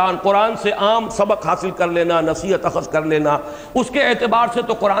بالقرآن، قرآن سے عام سبق حاصل کر لینا، نصیحت اخذ کر لینا، اس کے اعتبار سے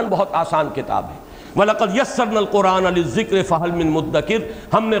تو قرآن بہت آسان کتاب ہے۔ وَلَقَدْ يَسَّرْنَا الْقُرْآنَ لِلذِّكْرِ فَهَلْ مِن مُدَّكِرٍ،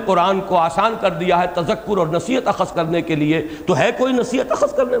 ہم نے قرآن کو آسان کر دیا ہے تذکر اور نصیحت اخذ کرنے کے لیے، تو ہے کوئی نصیحت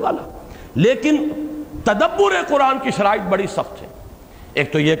اخذ کرنے والا؟ لیکن تدبر قرآن کی شرائط بڑی سخت ہے۔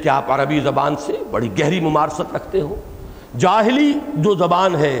 ایک تو یہ کہ آپ عربی زبان سے بڑی گہری ممارست رکھتے ہو، جاہلی جو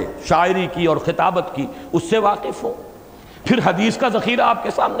زبان ہے شاعری کی اور خطابت کی اس سے واقف ہو، پھر حدیث کا ذخیرہ آپ کے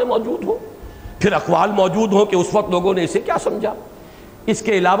سامنے موجود ہو، پھر اقوال موجود ہوں کہ اس وقت لوگوں نے اسے کیا سمجھا۔ اس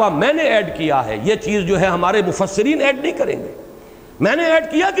کے علاوہ میں نے ایڈ کیا ہے، یہ چیز جو ہے ہمارے مفسرین ایڈ نہیں کریں گے، میں نے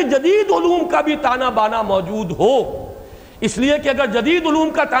ایڈ کیا کہ جدید علوم کا بھی تانا بانا موجود ہو، اس لیے کہ اگر جدید علوم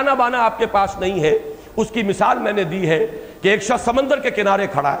کا تانا بانا آپ کے پاس نہیں ہے، اس کی مثال میں نے دی ہے کہ ایک شخص سمندر کے کنارے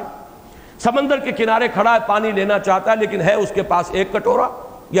کھڑا ہے، سمندر کے کنارے کھڑا ہے، پانی لینا چاہتا ہے، لیکن ہے اس کے پاس ایک کٹورا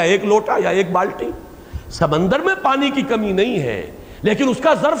یا ایک لوٹا یا ایک بالٹی۔ سمندر میں پانی کی کمی نہیں ہے، لیکن اس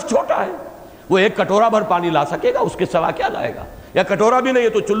کا ظرف چھوٹا ہے، وہ ایک کٹورا بھر پانی لا سکے گا، اس کے سوا کیا لائے گا؟ یا کٹورا بھی نہیں ہے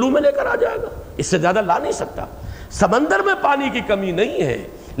تو چلو میں لے کر آ جائے گا، اس سے زیادہ لا نہیں سکتا۔ سمندر میں پانی کی کمی نہیں ہے،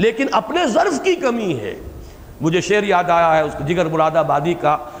 لیکن اپنے ظرف کی کمی ہے۔ مجھے شعر یاد آیا ہے اس جگر مراد آبادی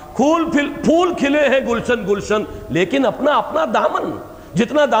کا، پھول کھلے ہیں گلشن گلشن، لیکن اپنا اپنا دامن،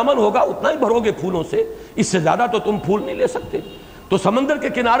 جتنا دامن ہوگا اتنا ہی بھرو گے پھولوں سے، اس سے زیادہ تو تم پھول نہیں لے سکتے۔ تو سمندر کے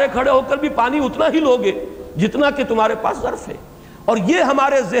کنارے کھڑے ہو کر بھی پانی اتنا ہی لوگے جتنا کہ تمہارے پاس ظرف ہے، اور یہ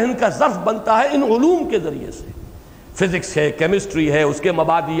ہمارے ذہن کا ظرف بنتا ہے ان علوم کے ذریعے سے۔ فزکس ہے، کیمسٹری ہے، اس کے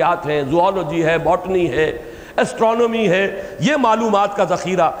مبادیات ہیں، زوالوجی ہے، باٹنی ہے، ایسٹرونومی ہے، یہ معلومات کا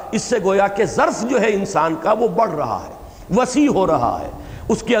ذخیرہ، اس سے گویا کہ ظرف جو ہے انسان کا وہ بڑھ رہا ہے، وسیع ہو رہا ہے،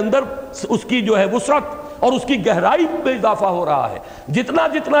 اس کے اندر اس کی جو ہے وسعت اور اس کی گہرائی میں اضافہ ہو رہا ہے۔ جتنا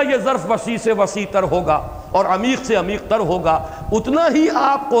جتنا یہ ظرف وسیع سے وسیع تر ہوگا اور عمیق سے عمیق تر ہوگا، اتنا ہی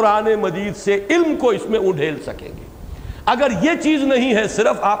آپ قرآن مجید سے علم کو اس میں اونڈھیل سکیں گے۔ اگر یہ چیز نہیں ہے،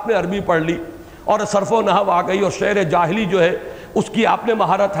 صرف آپ نے عربی پڑھ لی اور صرف و نحو آ گئی اور شعر جاہلی جو ہے اس کی آپ نے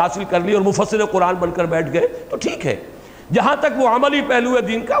مہارت حاصل کر لی اور مفسر قرآن بن کر بیٹھ گئے، تو ٹھیک ہے، جہاں تک وہ عملی پہلو ہے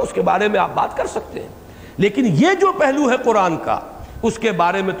دین کا اس کے بارے میں آپ بات کر سکتے ہیں، لیکن یہ جو پہلو ہے قرآن کا، اس کے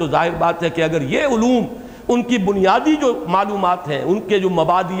بارے میں تو ظاہر بات ہے کہ اگر یہ علوم ان کی بنیادی جو معلومات ہیں، ان کے جو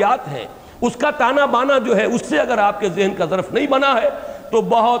مبادیات ہیں، اس کا تانا بانا جو ہے اس سے اگر آپ کے ذہن کا ظرف نہیں بنا ہے تو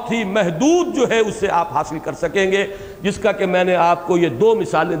بہت ہی محدود جو ہے اس سے آپ حاصل کر سکیں گے، جس کا کہ میں نے آپ کو یہ دو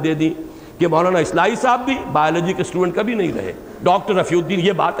مثالیں دے دیں کہ مولانا اصلاحی صاحب بھی بایولوجی کے اسٹوڈنٹ کبھی نہیں رہے، ڈاکٹر رفیع الدین،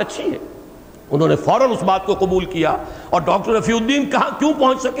 یہ بات اچھی ہے، انہوں نے فوراً اس بات کو قبول کیا۔ اور ڈاکٹر رفیع الدین کہاں کیوں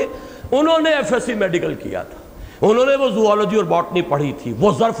پہنچ سکے؟ انہوں نے ایف ایس سی میڈیکل کیا تھا، انہوں نے وہ زوالوجی اور باٹنی پڑھی تھی،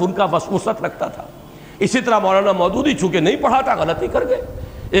 وہ ظرف ان کا وسعت رکھتا تھا۔ اسی طرح مولانا مودودی چونکہ نہیں پڑھا تھا، غلطی کر گئے،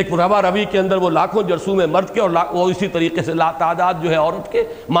 ایک روا روی کے اندر وہ لاکھوں جرسوم مرد کے اور وہ اسی طریقے سے لا تعداد جو ہے عورت کے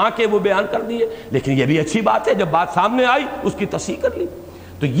ماں کے وہ بیان کر دیے، لیکن یہ بھی اچھی بات ہے جب بات سامنے آئی اس کی تصحیح کر لی۔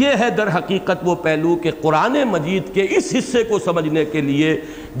 تو یہ ہے در حقیقت وہ پہلو کہ قرآن مجید کے اس حصے کو سمجھنے کے لیے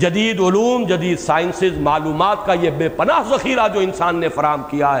جدید علوم، جدید سائنسز، معلومات کا یہ بے پناہ ذخیرہ جو انسان نے فراہم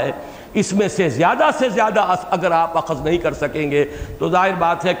کیا ہے، اس میں سے زیادہ اگر آپ اخذ نہیں کر سکیں گے تو ظاہر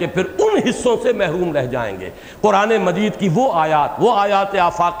بات ہے کہ پھر ان حصوں سے محروم رہ جائیں گے۔ قرآن مجید کی وہ آیات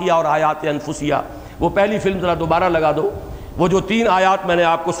آفاقیہ اور آیات انفسیہ، وہ پہلی فلم ذرا دوبارہ لگا دو، وہ جو 3 آیات میں نے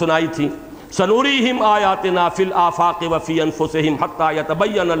آپ کو سنائی تھی، سنوریہم آیاتنا فی الآفاق وفی انفسہم حتی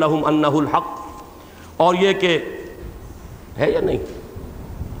یتبین لہم انہ الحق، اور یہ کہ ہے یا نہیں،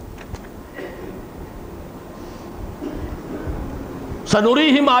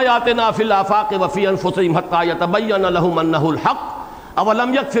 سنوریہم آیاتنا فی الآفاق وفی انفسہم حتی یتبین لہم انہ الحق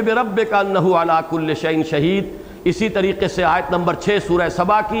اولم یکف بربک انہ علی کل شیء شہید۔ اسی طریقے سے آیت نمبر 6 سورہ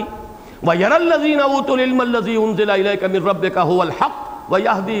سبا کی، وَيَرَى الَّذِينَ أُوتُوا الْعِلْمَ الَّذِي أُنزِلَ إِلَيْكَ مِن رَّبِّكَ هُوَ الْحَقُّ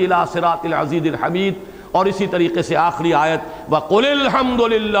وَيَهْدِي إِلَىٰ صِرَاطِ الْعَزِيزِ الْحَمِيدِ، اور اسی طریقے سے آخری آیت وَقُلِ الْحَمْدُ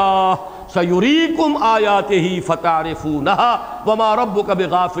لِلَّهِ سَيُرِيكُمْ آيَاتِهِ فَتَعْرِفُونَهَا وَمَا رَبُّكَ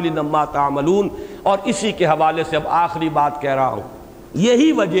بِغَافِلٍ عَمَّا تَعْمَلُونَ۔ اور اسی کے حوالے سے اب آخری بات کہہ رہا ہوں،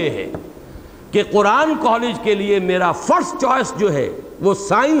 یہی وجہ ہے کہ قرآن کالج کے لیے میرا فرسٹ چوائس جو ہے وہ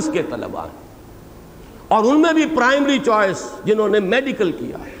سائنس کے طلباء ہیں، اور ان میں بھی پرائمری چوائس جنہوں نے میڈیکل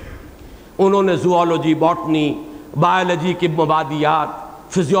کیا ہے، انہوں نے زوالوجی، باٹنی، بایولوجی کے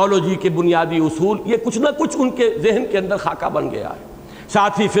مبادیات، فزیولوجی کے بنیادی اصول، یہ کچھ نہ کچھ ان کے ذہن کے اندر خاکہ بن گیا ہے،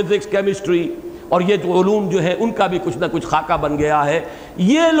 ساتھ ہی فزکس، کیمسٹری اور یہ جو علوم جو ہے ان کا بھی کچھ نہ کچھ خاکہ بن گیا ہے۔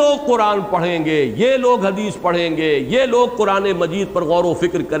 یہ لوگ قرآن پڑھیں گے، یہ لوگ حدیث پڑھیں گے، یہ لوگ قرآن مجید پر غور و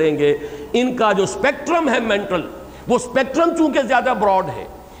فکر کریں گے، ان کا جو سپیکٹرم ہے مینٹل، وہ سپیکٹرم چونکہ زیادہ براڈ ہے،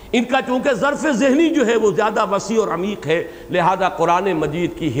 ان کا چونکہ ظرف ذہنی جو ہے وہ زیادہ وسیع اور عمیق ہے، لہذا قرآن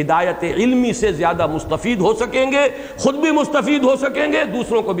مجید کی ہدایت علمی سے زیادہ مستفید ہو سکیں گے، خود بھی مستفید ہو سکیں گے،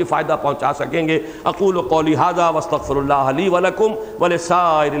 دوسروں کو بھی فائدہ پہنچا سکیں گے۔ اقول قولی ھذا واستغفر اللہ لی ولکم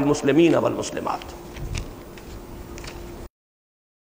ولسائر المسلمین والمسلمات۔